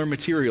similar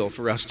material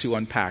for us to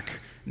unpack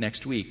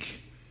next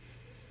week.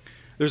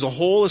 There's a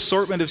whole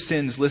assortment of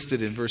sins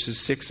listed in verses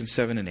 6 and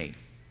 7 and 8. And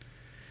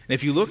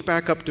if you look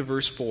back up to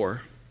verse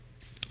 4,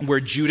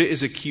 where Judah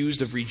is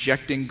accused of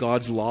rejecting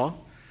God's law,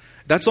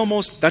 that's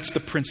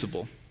the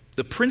principle.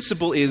 The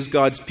principle is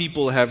God's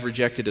people have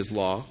rejected his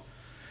law.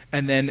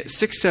 And then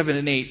 6, 7,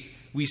 and 8,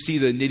 we see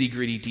the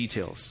nitty-gritty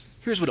details.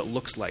 Here's what it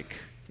looks like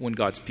when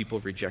God's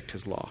people reject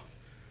his law.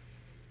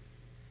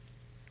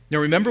 Now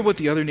remember what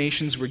the other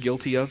nations were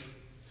guilty of?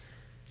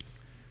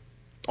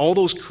 All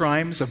those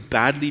crimes of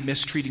badly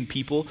mistreating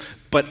people,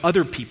 but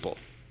other people.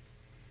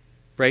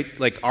 Right?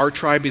 Like our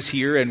tribe is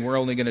here and we're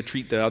only going to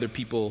treat the other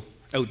people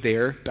out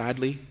there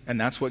badly,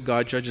 and that's what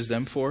God judges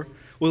them for.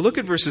 Well, look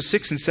at verses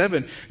 6 and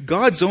 7.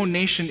 God's own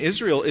nation,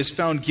 Israel, is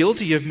found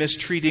guilty of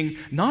mistreating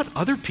not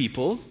other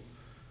people,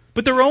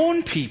 but their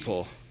own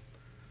people.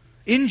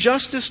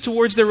 Injustice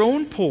towards their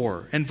own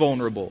poor and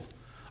vulnerable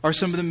are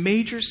some of the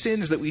major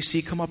sins that we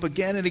see come up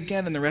again and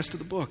again in the rest of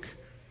the book.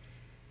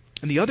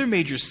 And the other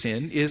major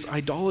sin is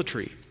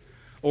idolatry,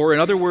 or in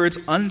other words,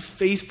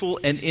 unfaithful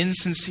and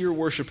insincere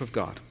worship of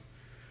God.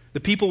 The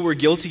people were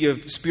guilty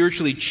of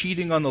spiritually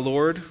cheating on the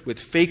Lord with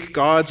fake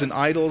gods and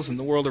idols in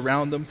the world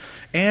around them,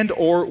 and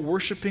or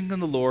worshiping the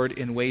Lord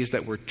in ways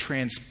that were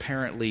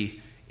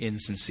transparently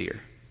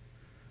insincere.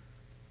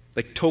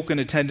 Like token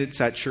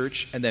attendance at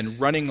church and then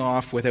running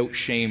off without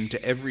shame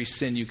to every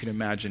sin you can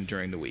imagine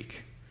during the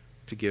week,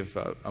 to give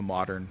a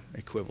modern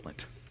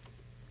equivalent.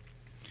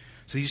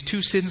 So these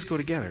two sins go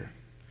together.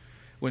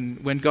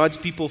 When God's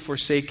people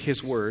forsake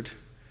his word,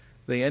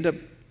 they end up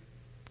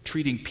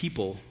treating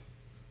people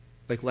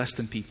like less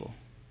than people.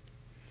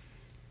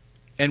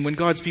 And when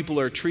God's people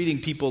are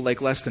treating people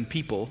like less than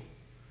people,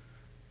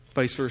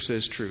 vice versa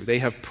is true. They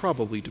have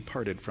probably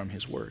departed from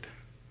his word.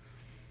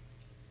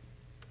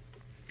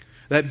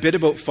 That bit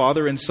about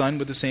father and son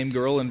with the same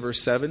girl in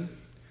verse 7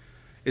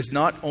 is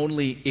not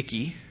only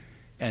icky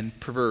and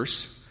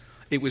perverse,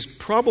 it was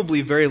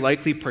probably very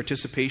likely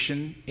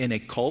participation in a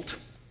cult,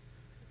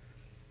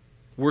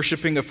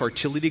 worshiping a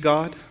fertility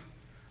god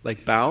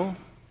like Baal,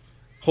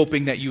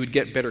 hoping that you would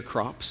get better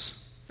crops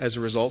as a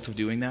result of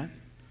doing that.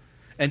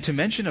 And to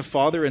mention a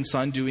father and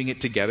son doing it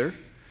together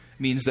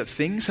means that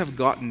things have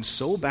gotten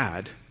so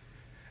bad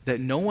that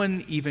no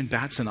one even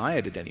bats an eye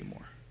at it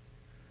anymore.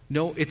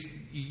 No,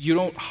 you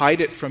don't hide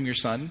it from your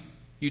son.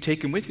 You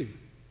take him with you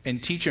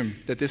and teach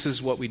him that this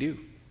is what we do.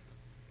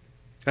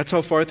 That's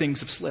how far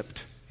things have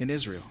slipped in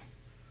Israel.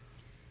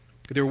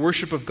 Their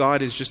worship of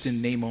God is just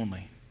in name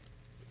only.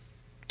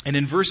 And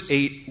in verse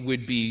 8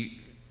 would be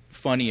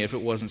funny if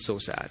it wasn't so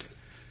sad.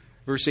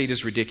 Verse 8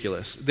 is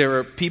ridiculous. There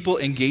are people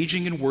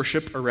engaging in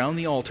worship around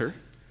the altar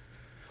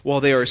while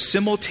they are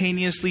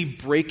simultaneously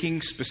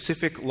breaking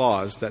specific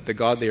laws that the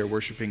God they are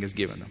worshiping has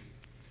given them.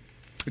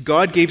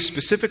 God gave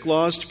specific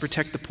laws to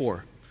protect the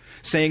poor,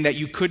 saying that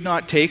you could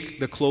not take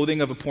the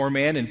clothing of a poor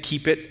man and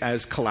keep it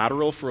as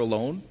collateral for a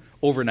loan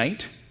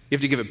overnight. You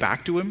have to give it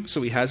back to him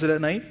so he has it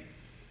at night.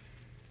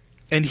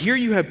 And here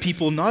you have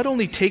people not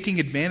only taking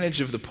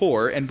advantage of the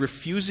poor and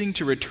refusing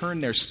to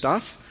return their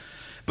stuff,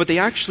 but they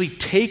actually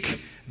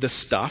take the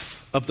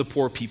stuff of the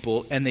poor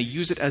people and they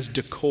use it as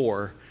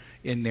decor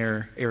in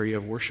their area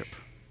of worship.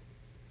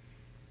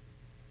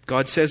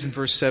 God says in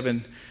verse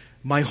 7,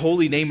 "My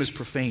holy name is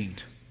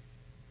profaned."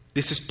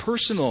 This is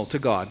personal to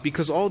God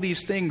because all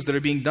these things that are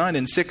being done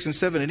in 6 and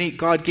 7 and 8,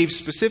 God gave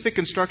specific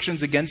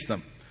instructions against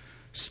them.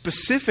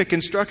 Specific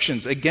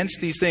instructions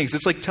against these things.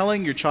 It's like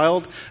telling your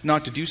child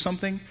not to do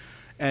something,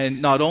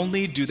 and not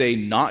only do they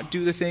not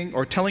do the thing,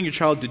 or telling your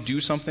child to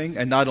do something,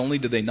 and not only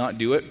do they not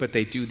do it, but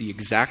they do the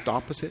exact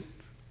opposite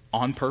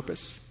on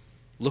purpose,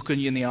 looking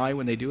you in the eye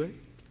when they do it.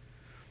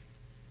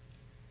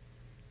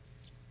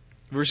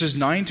 Verses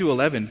 9 to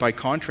 11, by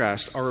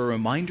contrast, are a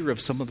reminder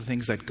of some of the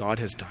things that God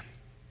has done.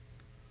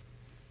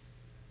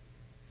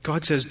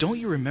 God says, don't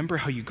you remember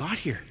how you got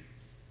here?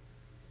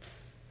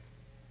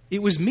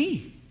 It was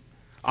me.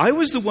 I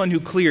was the one who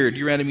cleared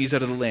your enemies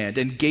out of the land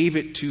and gave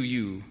it to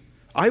you.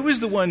 I was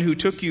the one who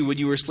took you when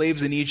you were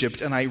slaves in Egypt,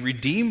 and I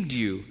redeemed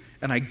you,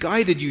 and I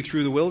guided you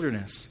through the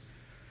wilderness.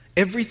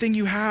 Everything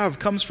you have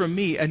comes from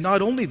me, and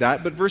not only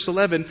that, but verse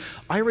 11,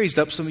 I raised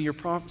up some of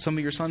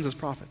your sons as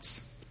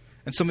prophets,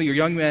 and some of your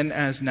young men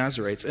as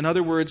Nazirites. In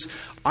other words,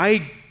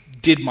 I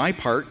did my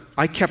part.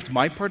 I kept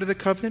my part of the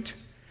covenant.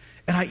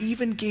 And I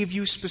even gave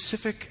you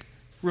specific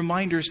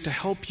reminders to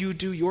help you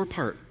do your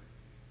part.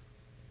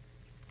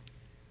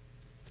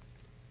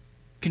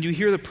 Can you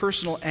hear the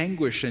personal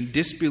anguish and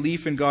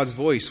disbelief in God's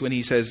voice when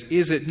he says,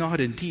 "Is it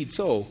not indeed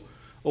so,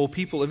 O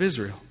people of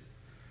Israel?"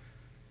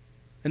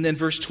 And then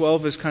verse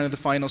 12 is kind of the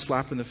final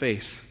slap in the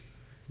face.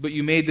 "But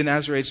you made the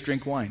Nazarites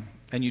drink wine,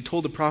 and you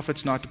told the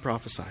prophets not to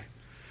prophesy."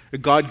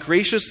 God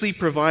graciously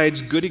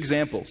provides good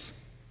examples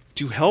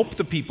to help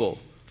the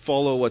people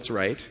follow what's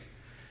right,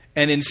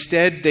 and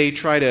instead they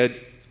try to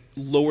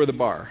lower the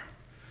bar.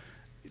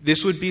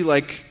 This would be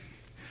like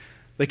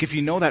if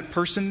you know that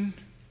person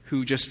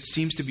who just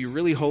seems to be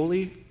really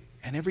holy,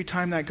 and every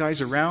time that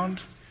guy's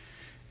around,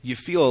 you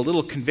feel a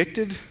little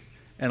convicted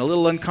and a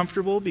little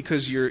uncomfortable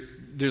because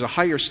there's a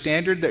higher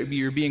standard that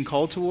you're being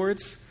called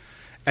towards,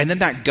 and then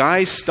that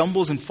guy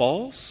stumbles and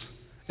falls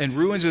and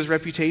ruins his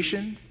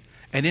reputation,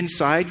 and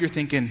inside you're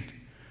thinking,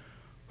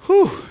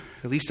 whew,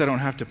 at least I don't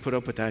have to put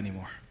up with that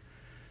anymore.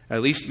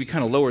 At least we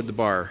kind of lowered the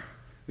bar.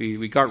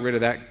 We got rid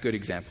of that good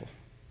example.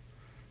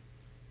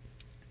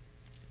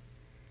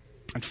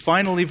 And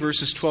finally,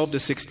 verses 12 to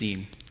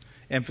 16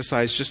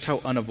 emphasize just how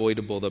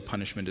unavoidable the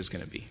punishment is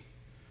going to be.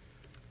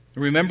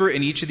 Remember,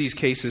 in each of these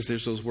cases,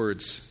 there's those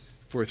words,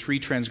 for 3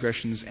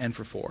 transgressions and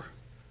for 4.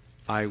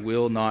 I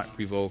will not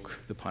revoke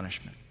the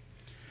punishment.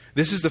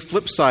 This is the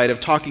flip side of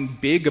talking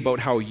big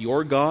about how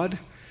your God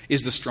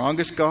is the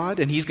strongest God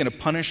and he's going to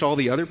punish all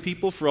the other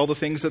people for all the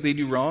things that they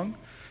do wrong.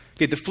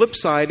 Okay, the flip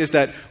side is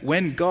that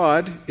when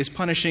God is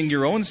punishing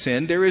your own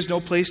sin, there is no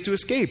place to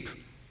escape.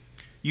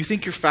 You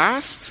think you're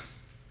fast?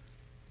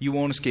 You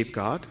won't escape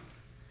God.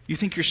 You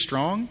think you're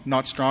strong?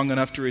 Not strong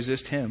enough to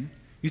resist him.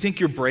 You think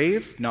you're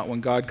brave? Not when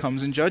God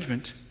comes in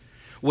judgment.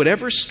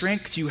 Whatever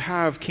strength you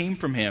have came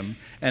from him,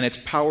 and it's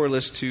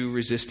powerless to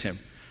resist him.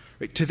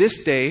 Right? To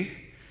this day,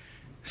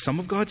 some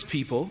of God's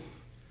people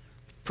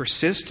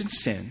persist in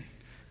sin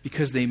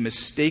because they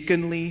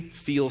mistakenly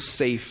feel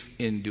safe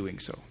in doing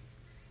so.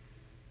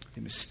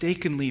 They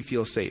mistakenly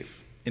feel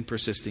safe in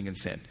persisting in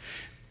sin.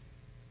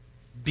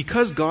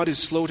 Because God is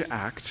slow to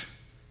act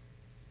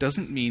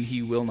doesn't mean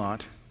he will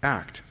not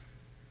act.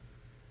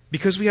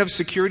 Because we have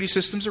security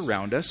systems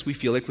around us, we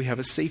feel like we have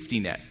a safety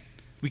net.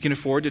 We can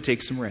afford to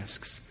take some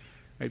risks.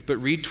 Right? But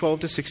read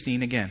 12 to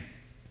 16 again.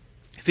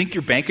 Think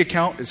your bank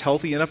account is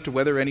healthy enough to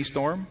weather any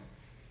storm?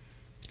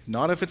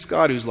 Not if it's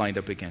God who's lined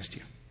up against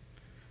you.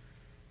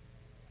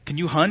 Can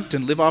you hunt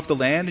and live off the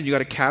land and you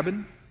got a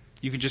cabin?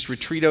 You can just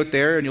retreat out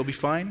there and you'll be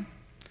fine?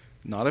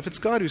 Not if it's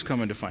God who's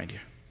coming to find you.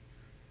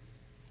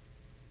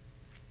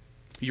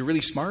 You're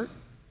really smart?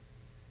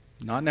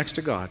 Not next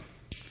to God.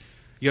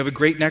 You have a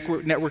great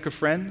network of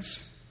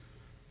friends,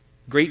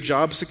 great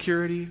job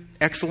security,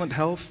 excellent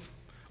health.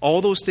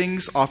 All those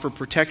things offer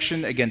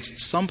protection against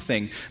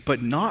something,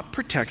 but not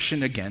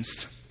protection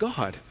against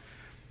God.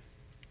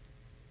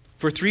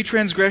 For 3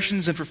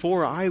 transgressions and for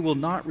 4, I will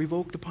not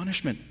revoke the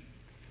punishment.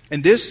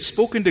 And this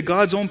spoken to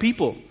God's own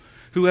people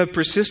who have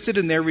persisted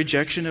in their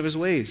rejection of his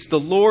ways. The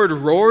Lord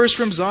roars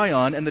from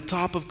Zion and the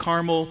top of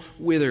Carmel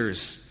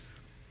withers.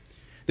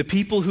 The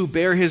people who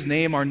bear his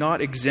name are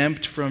not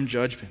exempt from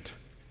judgment.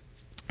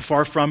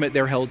 Far from it,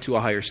 they're held to a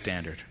higher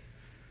standard.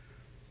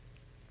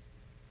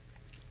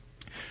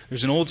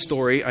 There's an old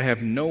story. I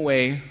have no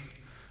way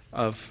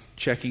of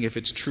checking if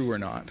it's true or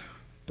not,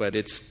 but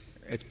it's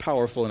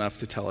powerful enough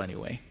to tell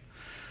anyway.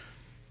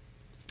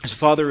 There's a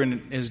father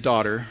and his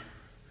daughter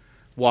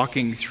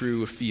walking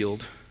through a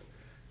field,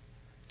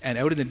 and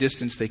out in the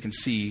distance they can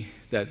see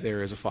that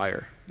there is a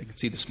fire. They can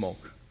see the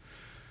smoke.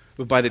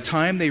 But by the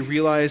time they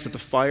realize that the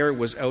fire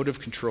was out of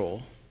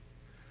control,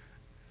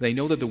 they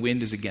know that the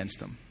wind is against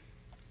them,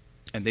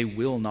 and they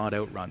will not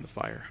outrun the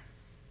fire.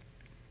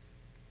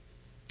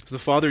 So the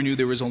father knew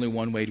there was only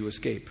one way to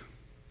escape.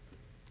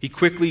 He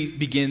quickly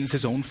begins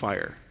his own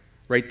fire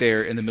right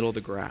there in the middle of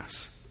the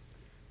grass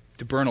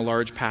to burn a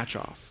large patch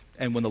off.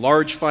 And when the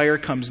large fire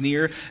comes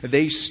near,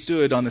 they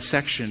stood on the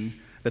section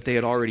that they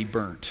had already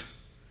burnt.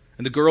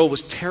 And the girl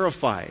was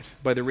terrified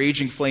by the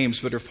raging flames,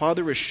 but her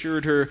father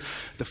assured her,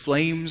 the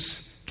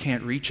flames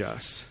can't reach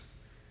us.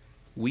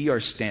 We are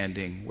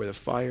standing where the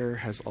fire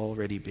has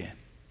already been.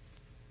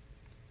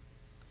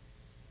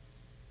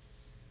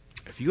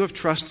 If you have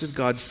trusted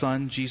God's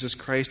Son, Jesus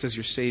Christ, as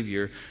your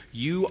Savior,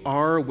 you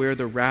are where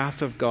the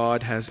wrath of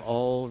God has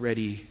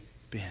already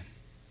been.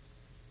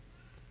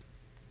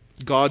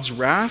 God's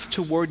wrath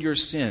toward your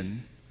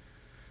sin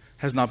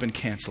has not been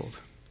canceled.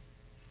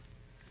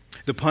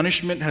 The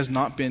punishment has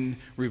not been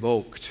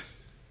revoked,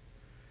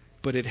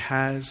 but it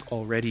has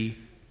already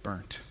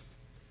burnt.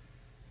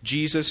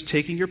 Jesus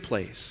taking your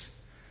place,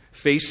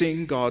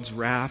 facing God's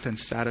wrath and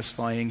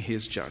satisfying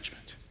his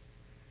judgment.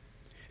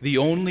 The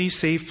only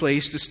safe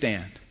place to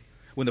stand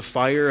when the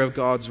fire of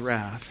God's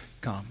wrath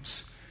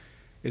comes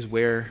is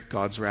where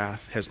God's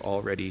wrath has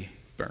already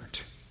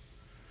burnt.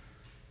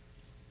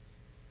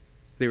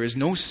 There is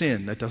no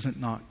sin that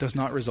does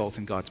not result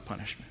in God's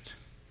punishment.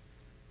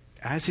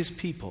 As his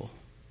people,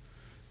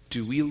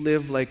 do we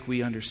live like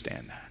we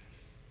understand that?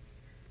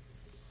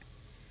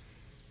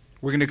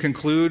 We're going to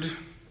conclude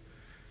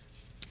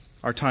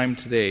our time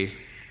today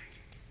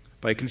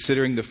by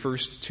considering the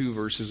first 2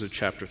 verses of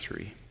chapter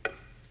 3.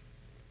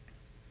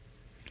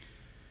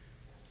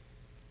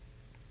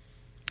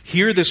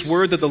 Hear this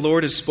word that the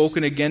Lord has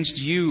spoken against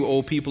you,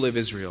 O people of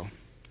Israel,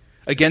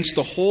 against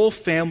the whole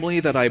family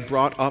that I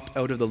brought up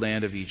out of the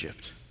land of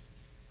Egypt.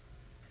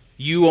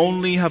 You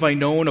only have I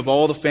known of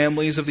all the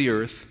families of the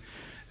earth,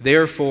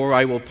 therefore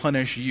I will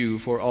punish you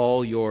for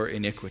all your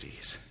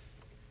iniquities.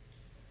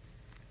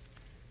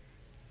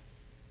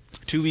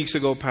 2 weeks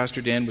ago, Pastor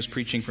Dan was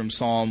preaching from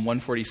Psalm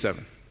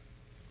 147,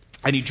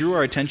 and he drew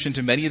our attention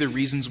to many of the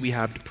reasons we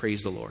have to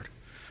praise the Lord.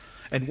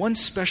 And one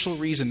special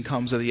reason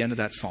comes at the end of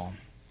that psalm.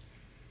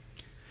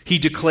 He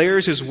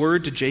declares his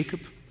word to Jacob,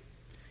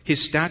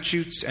 his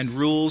statutes and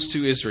rules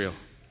to Israel.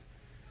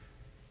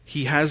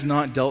 He has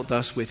not dealt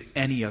thus with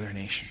any other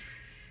nation.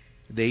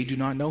 They do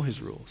not know his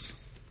rules.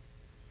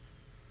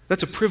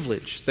 That's a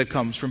privilege that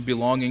comes from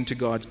belonging to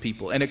God's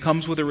people, and it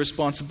comes with a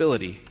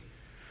responsibility.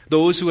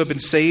 Those who have been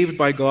saved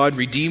by God,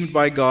 redeemed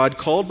by God,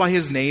 called by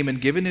his name,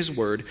 and given his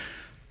word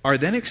are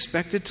then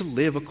expected to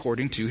live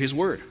according to his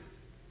word.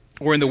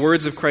 Or in the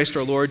words of Christ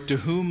our Lord, to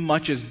whom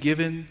much is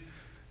given,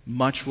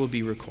 much will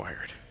be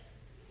required.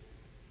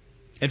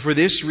 And for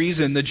this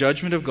reason, the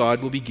judgment of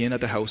God will begin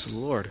at the house of the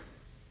Lord.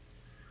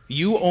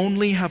 You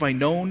only have I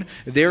known,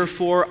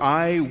 therefore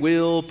I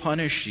will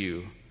punish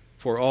you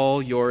for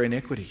all your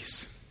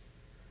iniquities.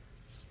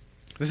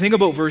 The thing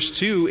about verse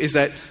 2 is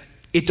that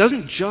it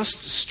doesn't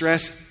just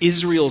stress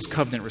Israel's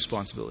covenant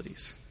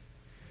responsibilities.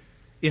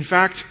 In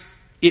fact,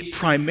 it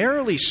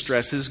primarily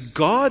stresses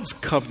God's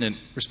covenant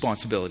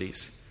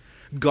responsibilities.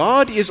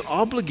 God is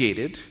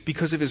obligated,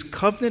 because of his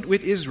covenant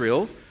with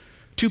Israel,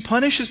 to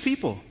punish his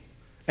people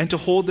and to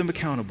hold them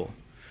accountable,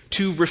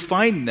 to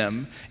refine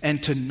them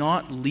and to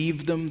not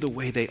leave them the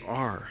way they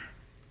are.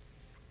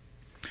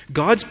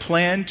 God's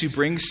plan to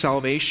bring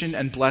salvation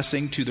and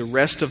blessing to the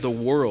rest of the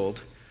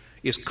world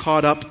is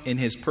caught up in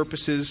his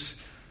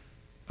purposes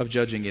of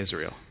judging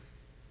Israel.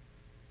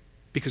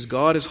 Because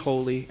God is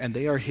holy and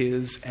they are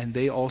his, and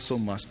they also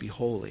must be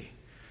holy.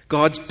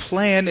 God's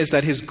plan is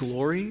that his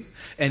glory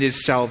and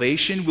his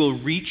salvation will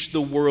reach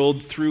the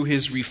world through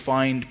his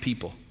refined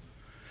people.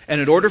 And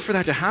in order for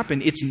that to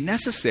happen, it's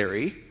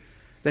necessary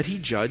that he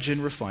judge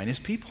and refine his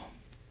people.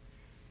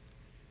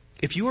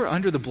 If you are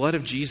under the blood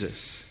of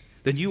Jesus,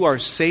 then you are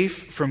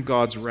safe from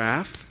God's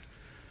wrath,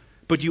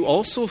 but you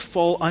also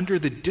fall under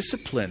the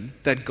discipline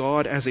that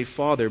God as a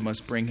father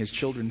must bring his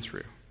children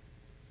through.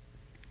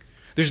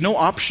 There's no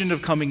option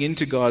of coming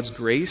into God's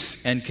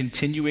grace and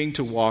continuing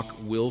to walk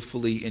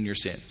willfully in your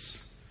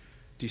sins.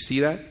 Do you see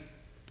that?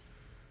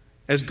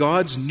 As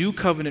God's new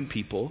covenant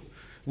people,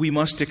 we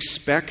must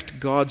expect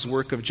God's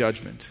work of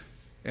judgment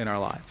in our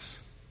lives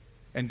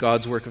and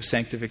God's work of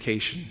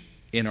sanctification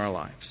in our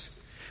lives.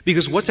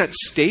 Because what's at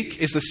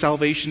stake is the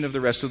salvation of the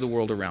rest of the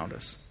world around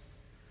us.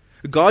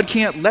 God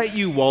can't let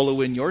you wallow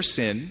in your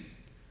sin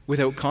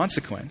without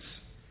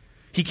consequence.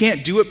 He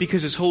can't do it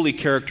because his holy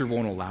character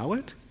won't allow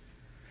it.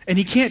 And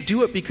he can't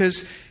do it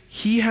because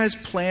he has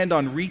planned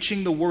on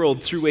reaching the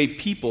world through a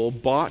people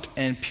bought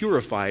and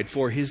purified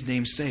for his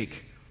name's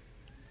sake.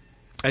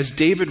 As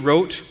David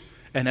wrote,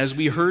 and as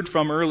we heard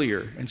from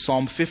earlier in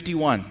Psalm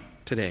 51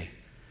 today,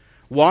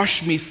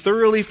 wash me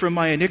thoroughly from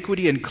my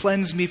iniquity and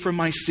cleanse me from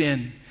my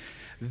sin.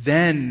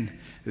 Then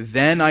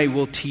I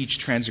will teach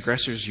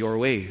transgressors your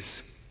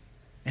ways,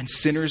 and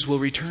sinners will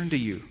return to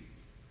you.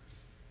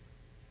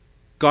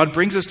 God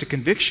brings us to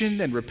conviction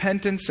and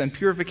repentance and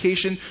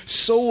purification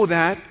so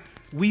that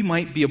we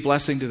might be a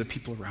blessing to the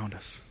people around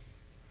us.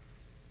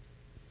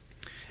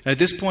 And at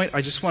this point,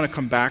 I just want to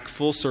come back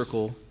full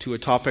circle to a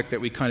topic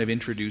that we kind of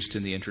introduced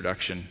in the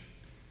introduction.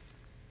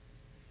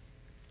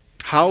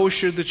 How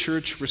should the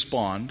church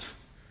respond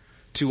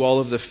to all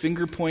of the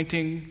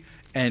finger-pointing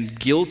and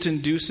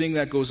guilt-inducing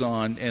that goes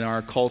on in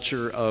our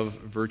culture of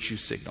virtue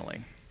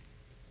signaling?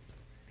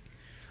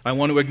 I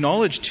want to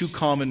acknowledge two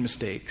common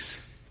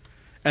mistakes,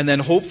 and then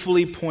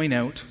hopefully point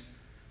out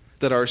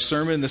that our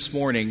sermon this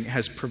morning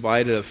has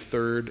provided a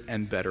third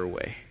and better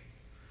way.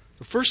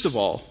 First of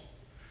all,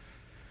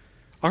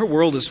 our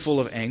world is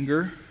full of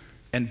anger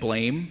and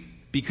blame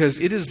because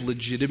it is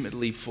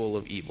legitimately full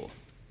of evil.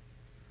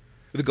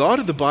 The God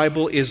of the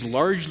Bible is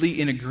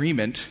largely in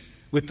agreement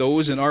with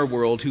those in our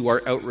world who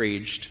are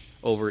outraged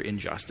over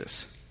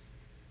injustice.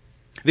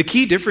 The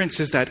key difference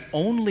is that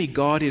only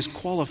God is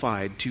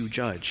qualified to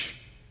judge.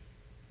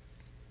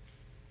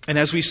 And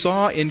as we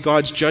saw in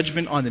God's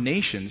judgment on the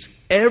nations,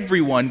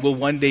 everyone will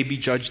one day be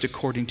judged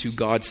according to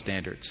God's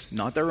standards,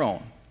 not their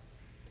own.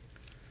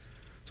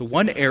 So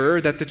one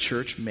error that the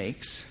church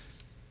makes,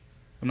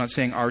 I'm not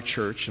saying our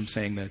church, I'm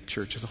saying the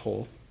church as a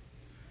whole,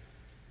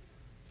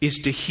 is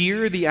to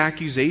hear the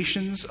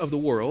accusations of the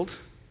world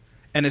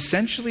and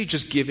essentially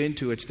just give in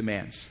to its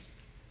demands.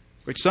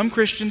 Right? Some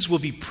Christians will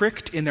be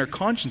pricked in their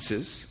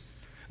consciences.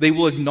 They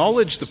will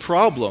acknowledge the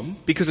problem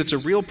because it's a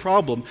real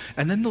problem,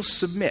 and then they'll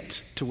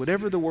submit to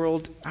whatever the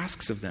world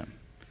asks of them.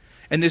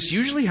 And this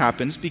usually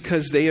happens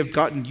because they have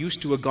gotten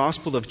used to a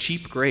gospel of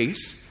cheap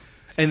grace,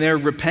 and they're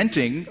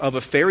repenting of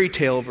a fairy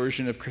tale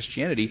version of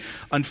Christianity.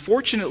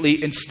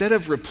 Unfortunately, instead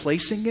of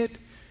replacing it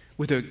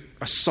with a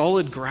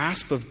solid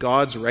grasp of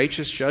God's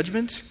righteous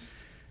judgment,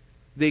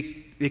 they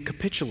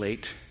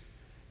capitulate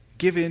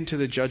give in to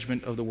the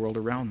judgment of the world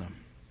around them.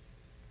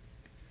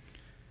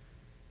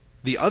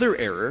 The other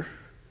error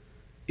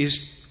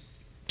is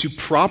to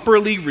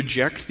properly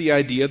reject the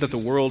idea that the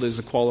world is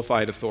a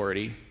qualified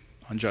authority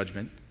on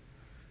judgment,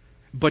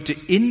 but to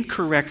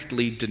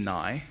incorrectly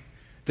deny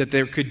that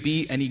there could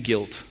be any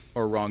guilt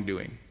or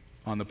wrongdoing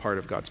on the part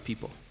of God's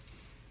people.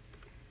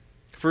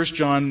 1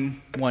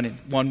 John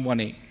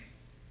 1:8.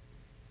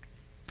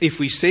 If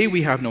we say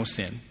we have no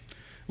sin,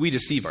 we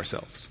deceive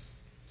ourselves,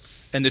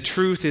 and the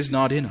truth is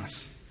not in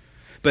us.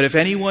 But if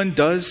anyone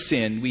does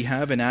sin, we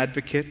have an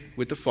advocate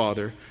with the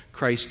Father,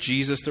 Christ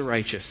Jesus the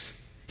righteous.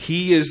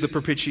 He is the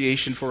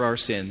propitiation for our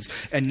sins,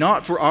 and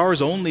not for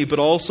ours only, but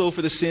also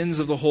for the sins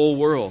of the whole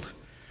world.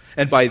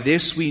 And by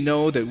this we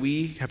know that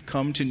we have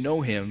come to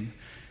know him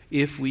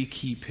if we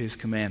keep his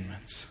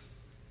commandments.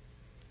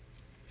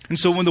 And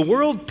so when the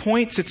world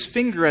points its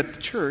finger at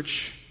the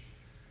church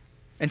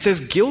and says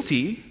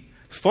guilty,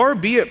 far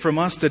be it from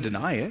us to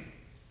deny it.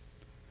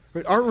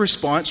 Our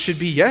response should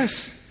be,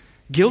 yes,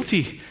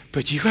 guilty,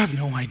 but you have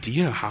no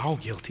idea how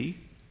guilty.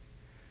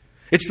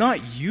 It's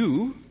not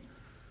you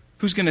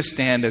who's going to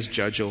stand as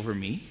judge over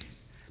me,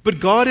 but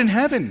God in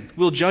heaven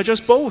will judge us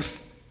both.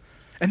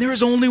 And there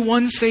is only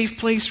one safe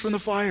place from the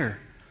fire,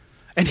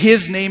 and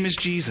his name is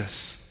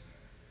Jesus.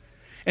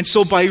 And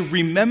so by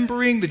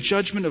remembering the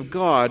judgment of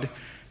God,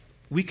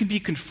 we can be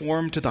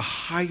conformed to the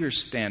higher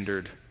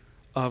standard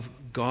of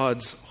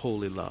God's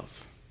holy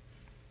love.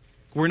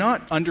 We're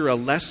not under a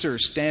lesser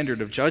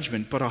standard of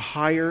judgment, but a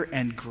higher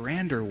and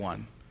grander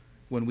one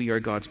when we are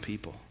God's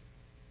people.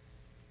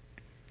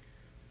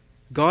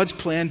 God's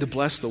plan to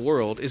bless the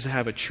world is to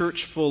have a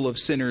church full of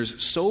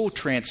sinners so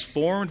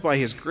transformed by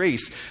his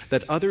grace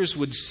that others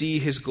would see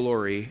his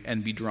glory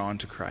and be drawn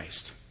to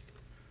Christ.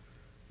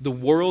 The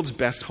world's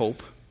best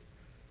hope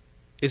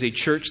is a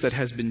church that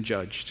has been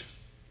judged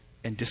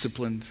and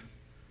disciplined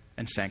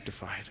and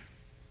sanctified.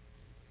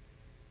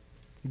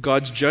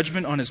 God's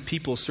judgment on his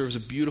people serves a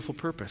beautiful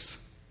purpose.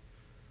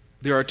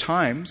 There are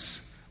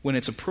times when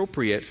it's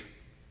appropriate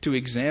to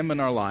examine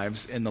our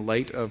lives in the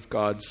light of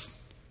God's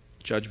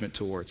judgment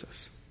towards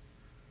us.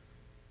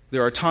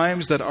 There are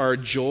times that our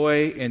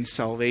joy in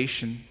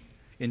salvation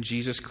in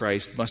Jesus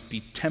Christ must be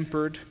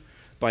tempered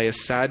by a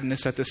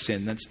sadness at the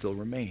sin that still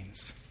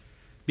remains.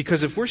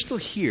 Because if we're still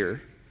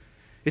here,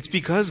 it's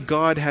because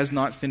God has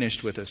not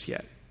finished with us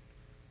yet.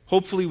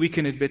 Hopefully we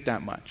can admit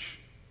that much,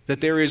 that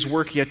there is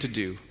work yet to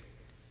do.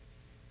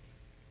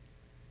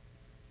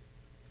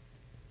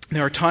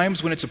 There are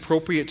times when it's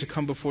appropriate to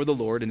come before the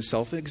Lord in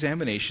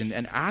self-examination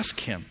and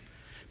ask him,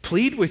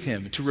 plead with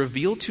him to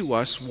reveal to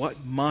us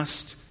what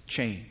must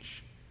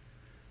change,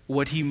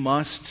 what he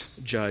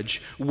must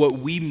judge, what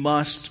we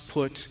must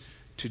put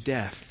to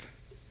death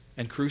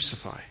and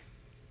crucify.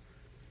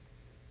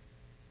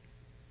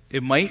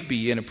 It might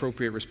be an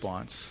appropriate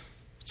response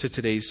to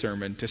today's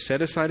sermon to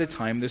set aside a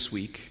time this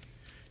week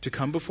to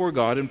come before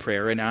God in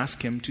prayer and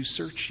ask him to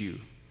search you,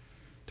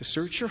 to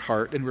search your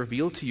heart and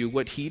reveal to you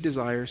what he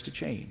desires to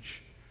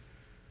change,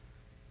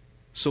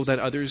 so that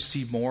others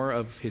see more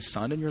of his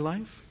Son in your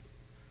life,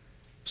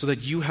 so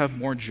that you have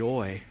more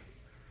joy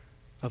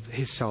of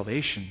his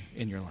salvation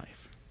in your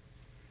life.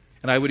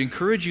 And I would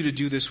encourage you to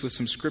do this with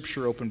some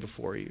scripture open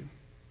before you.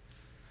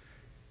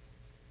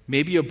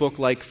 Maybe a book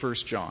like 1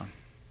 John.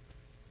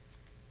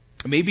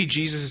 Maybe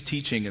Jesus'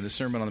 teaching in the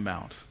Sermon on the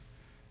Mount,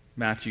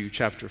 Matthew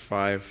chapter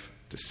 5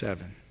 to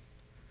 7.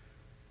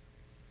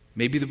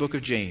 Maybe the book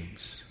of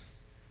James,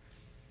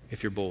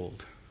 if you're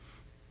bold.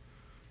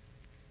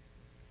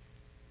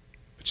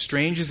 But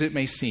strange as it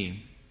may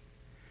seem,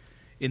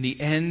 in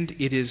the end,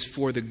 it is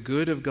for the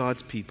good of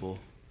God's people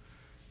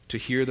to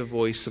hear the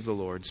voice of the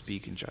Lord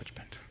speak in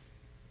judgment.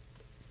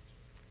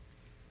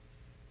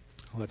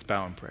 Let's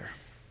bow in prayer.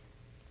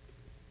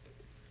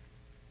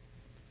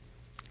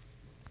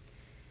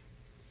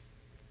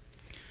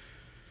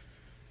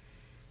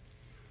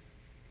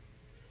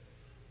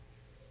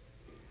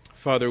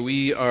 Father,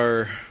 we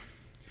are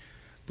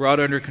brought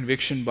under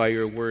conviction by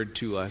your word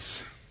to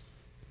us,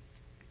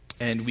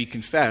 and we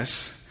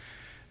confess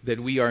that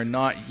we are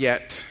not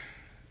yet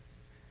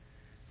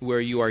where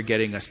you are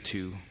getting us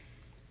to.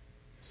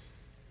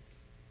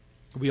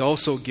 We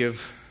also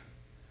give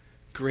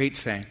great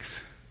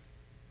thanks,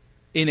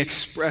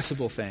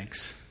 inexpressible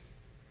thanks,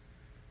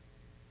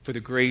 for the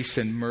grace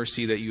and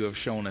mercy that you have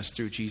shown us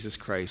through Jesus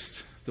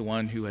Christ, the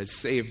one who has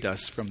saved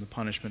us from the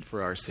punishment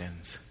for our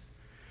sins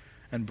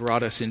and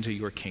brought us into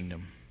your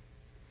kingdom.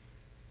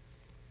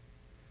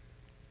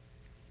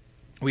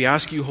 We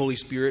ask you, Holy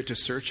Spirit, to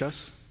search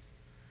us,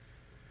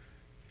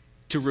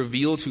 to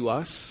reveal to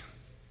us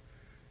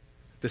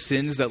the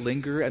sins that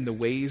linger and the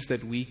ways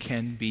that we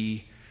can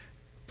be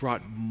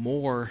brought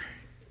more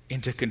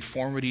into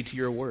conformity to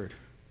your word.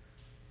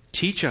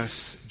 Teach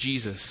us,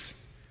 Jesus,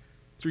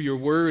 through your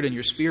word and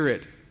your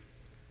Spirit,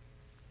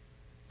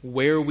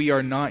 where we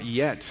are not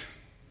yet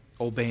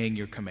obeying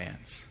your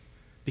commands.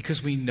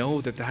 Because we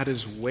know that that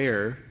is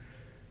where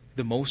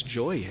the most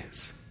joy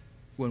is.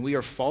 When we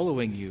are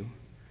following you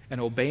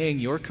and obeying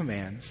your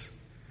commands,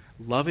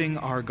 loving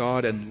our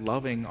God and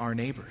loving our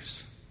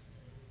neighbors.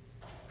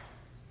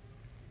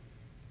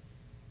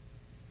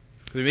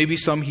 There may be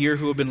some here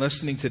who have been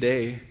listening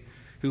today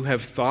who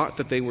have thought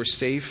that they were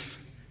safe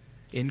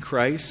in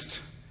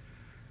Christ,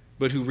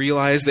 but who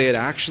realized they had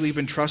actually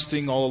been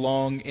trusting all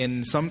along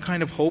in some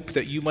kind of hope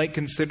that you might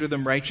consider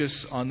them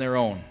righteous on their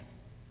own,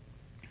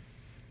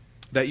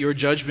 that your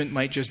judgment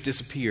might just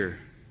disappear.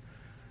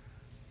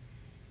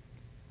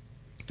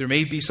 There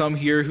may be some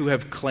here who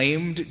have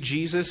claimed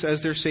Jesus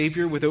as their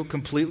Savior without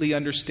completely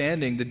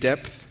understanding the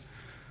depth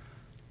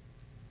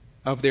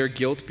of their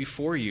guilt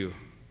before you.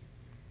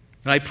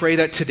 And I pray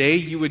that today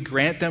you would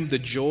grant them the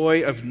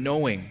joy of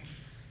knowing,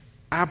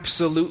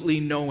 absolutely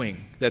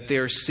knowing, that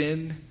their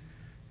sin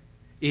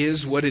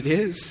is what it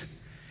is,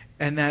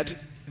 and that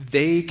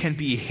they can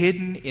be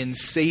hidden in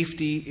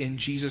safety in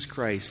Jesus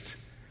Christ,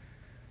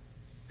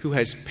 who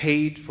has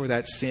paid for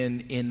that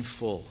sin in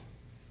full.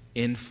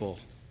 In full.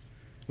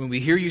 When we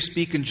hear you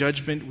speak in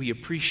judgment, we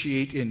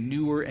appreciate in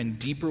newer and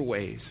deeper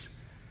ways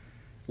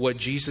what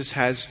Jesus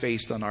has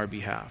faced on our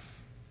behalf,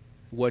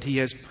 what he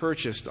has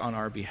purchased on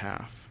our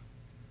behalf.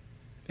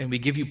 And we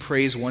give you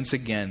praise once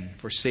again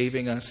for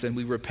saving us, and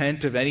we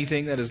repent of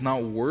anything that is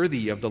not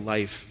worthy of the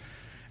life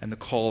and the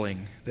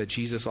calling that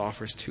Jesus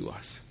offers to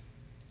us.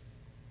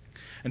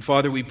 And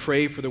Father, we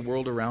pray for the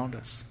world around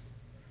us.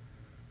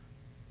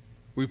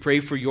 We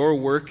pray for your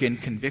work in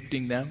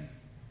convicting them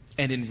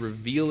and in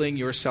revealing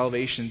your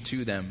salvation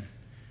to them,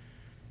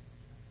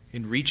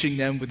 in reaching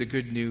them with the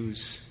good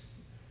news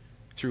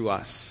through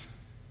us,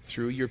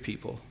 through your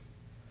people.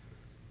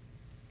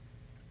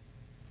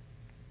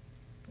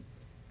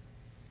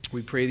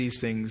 We pray these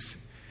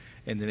things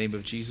in the name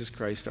of Jesus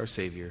Christ, our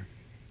Savior.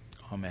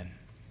 Amen.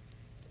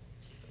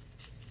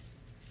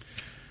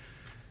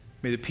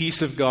 May the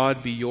peace of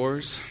God be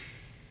yours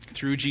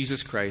through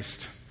Jesus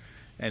Christ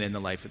and in the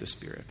life of the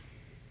Spirit.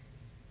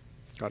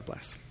 God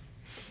bless.